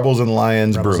from Rebels and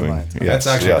Lions Rebels and Brewing. Lions. Yes, That's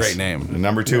actually a yes. great name. And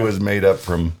number 2 is made up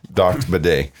from Doc's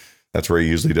Bidet. That's where he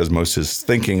usually does most of his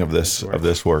thinking of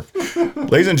this work.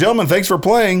 Ladies and gentlemen, thanks for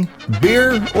playing.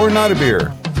 Beer or not a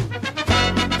beer?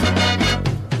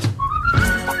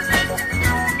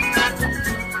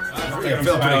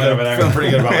 Feeling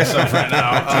pretty good about myself right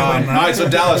now. All right, so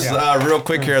Dallas, real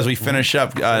quick here as we finish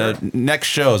up, next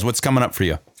shows, what's coming up for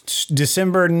you?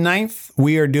 December 9th,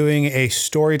 we are doing a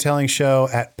storytelling show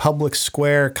at Public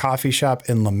Square Coffee Shop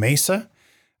in La Mesa.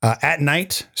 at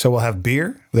night. So we'll have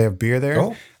beer. They have beer there.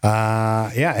 Oh.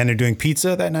 Yeah, and they're doing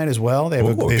pizza that night as well. They have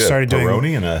We'll they get started doing.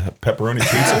 pepperoni and a pepperoni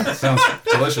pizza. Sounds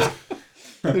delicious.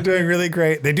 They're doing really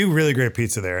great. They do really great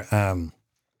pizza there.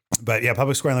 But yeah,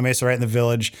 Public Square in La Mesa, right in the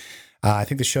Village. I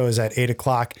think the show is at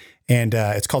 8:00, and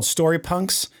it's called Story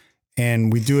Punks.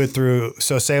 And we do it through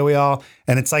So Say We All,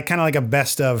 and it's like kind of like a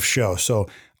best of show. So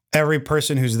every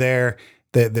person who's there,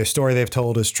 their story they've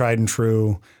told is tried and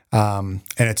true. And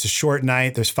it's a short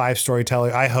night. There's 5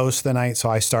 storytellers. I host the night, so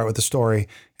I start with the story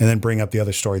and then bring up the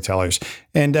other storytellers.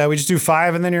 And we just do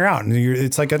 5, and then you're out. And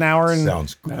it's like an hour and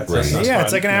Sounds great. yeah,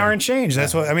 it's like an hour and change.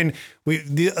 That's what I mean.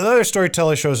 The other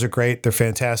storyteller shows are great. They're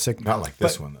fantastic. Not like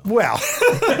this one, though. Well,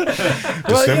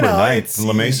 December 9th in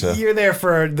La Mesa. You're there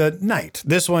for the night.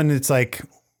 This one, it's like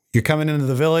you're coming into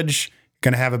the Village,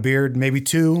 going to have a beer, maybe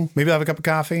 2, maybe have a cup of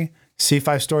coffee, see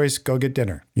 5 stories, go get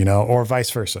dinner, or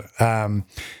vice versa.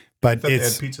 But They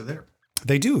it's had pizza there.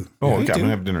 they do. Oh, They okay. I'm do. going to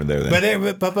have dinner there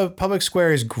then. But Public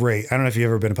Square is great. I don't know if you've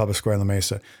ever been to Public Square in La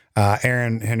Mesa.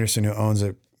 Aaron Henderson, who owns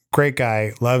it, great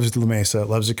guy, loves La Mesa,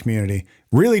 loves the community,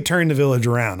 really turned the Village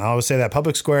around. I always say that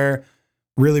Public Square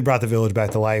really brought the Village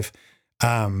back to life.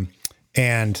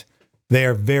 And they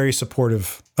are very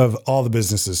supportive of all the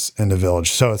businesses in the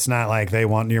Village. So it's not like they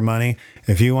want your money.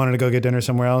 If you wanted to go get dinner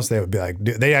somewhere else, they would be like,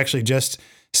 they actually just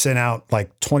sent out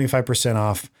like 25%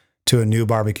 off to a new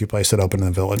barbecue place that opened in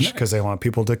the Village because they want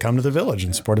people to come to the Village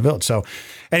and support the Village. So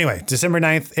anyway, December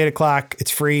 9th, 8:00, it's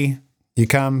free. You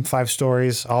come, 5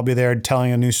 stories. I'll be there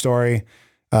telling a new story,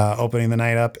 opening the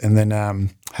night up, and then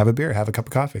have a beer, have a cup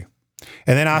of coffee.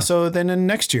 And then also then in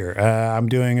next year, I'm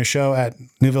doing a show at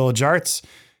New Village Arts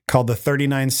called The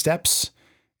 39 Steps.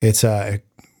 It's a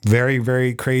very,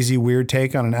 very crazy, weird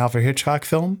take on an Alfred Hitchcock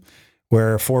film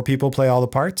where 4 people play all the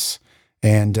parts.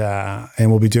 And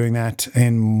we'll be doing that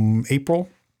in April,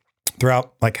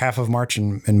 throughout like half of March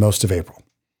and most of April.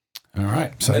 All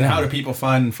right. So then, how do people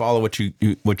find and follow what you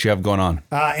have going on?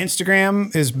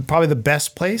 Instagram is probably the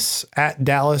best place at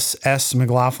Dallas S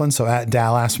McLaughlin. So at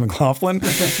Dallas McLaughlin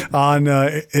on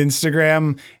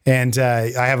Instagram, and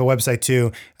I have a website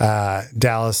too,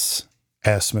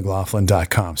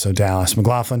 DallasSMcLaughlin.com. So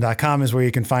DallasMcLaughlin.com is where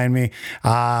you can find me.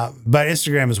 But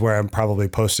Instagram is where I'm probably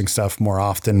posting stuff more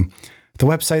often. The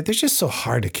website, they're just so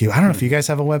hard to keep. I don't know if you guys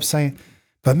have a website,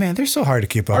 but man, they're so hard to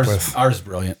keep up with. Ours is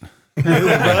brilliant. Really?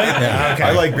 Yeah. Okay.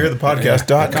 I like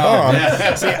beerthepodcast.com.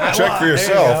 Check for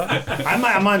yourself.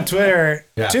 I'm on Twitter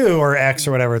too, or X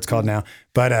or whatever it's called now.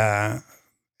 But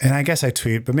and I guess I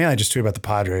tweet, but mainly I just tweet about the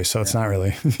Padres, so it's not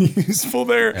really useful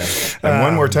there. And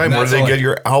one more time, where do they get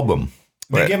your album?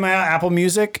 They get my Apple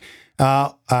Music.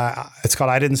 It's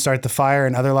called I Didn't Start the Fire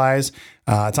and Other Lies.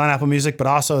 It's on Apple Music, but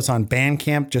also it's on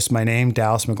Bandcamp, just my name,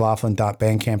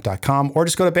 DallasMcLaughlin.bandcamp.com, or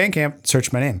just go to Bandcamp,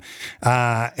 search my name.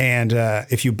 And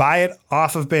if you buy it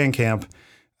off of Bandcamp,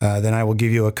 then I will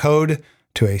give you a code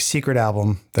to a secret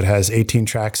album that has 18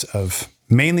 tracks of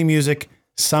mainly music,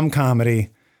 some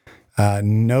comedy,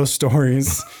 no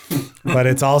stories, but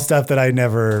it's all stuff that I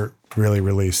never really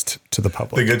released to the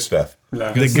public. The good stuff.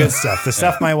 The good stuff. The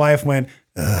stuff my wife went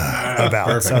about.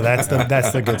 Perfect. So that's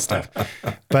the good stuff.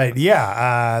 But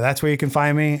yeah, that's where you can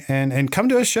find me and come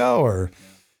to a show, or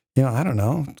I don't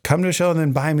know, come to a show and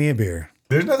then buy me a beer.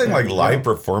 There's nothing like live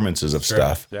performances of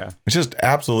stuff. Yeah. I just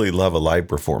absolutely love a live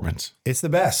performance. It's the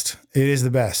best. It is the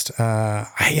best.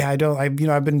 I've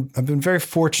been very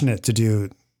fortunate to do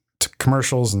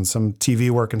commercials and some TV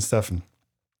work and stuff, and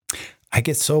I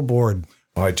get so bored.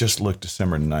 Oh, I just looked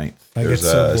December 9th. I There's get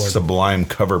so a bored. Sublime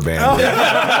cover band.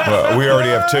 Well, we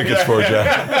already have tickets for you.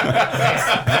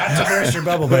 Not to burst your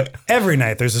bubble, but every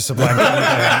night there's a Sublime cover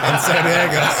band in San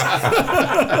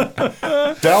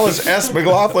Diego. Dallas S.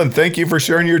 McLaughlin, thank you for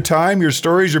sharing your time, your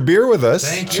stories, your beer with us.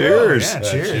 Thank you. Cheers. Yeah,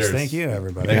 cheers. Thank you,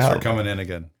 everybody. Thanks for coming in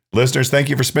again. Listeners, thank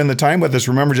you for spending the time with us.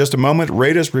 Remember, just a moment,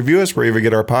 rate us, review us wherever you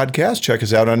get our podcast. Check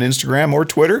us out on Instagram or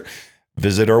Twitter.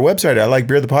 Visit our website,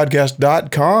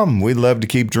 ILikeBeerThePodcast.com. We'd love to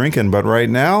keep drinking, but right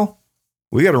now,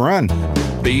 we got to run.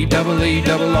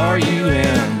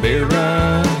 B-double-E-double-R-U-N, beer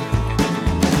run.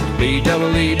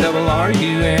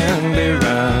 B-double-E-double-R-U-N, beer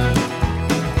run.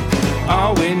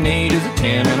 All we need is a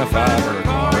 10 and a 5, or a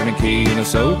car and a key and a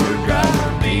sober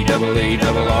driver.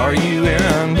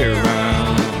 B-double-E-double-R-U-N, beer run.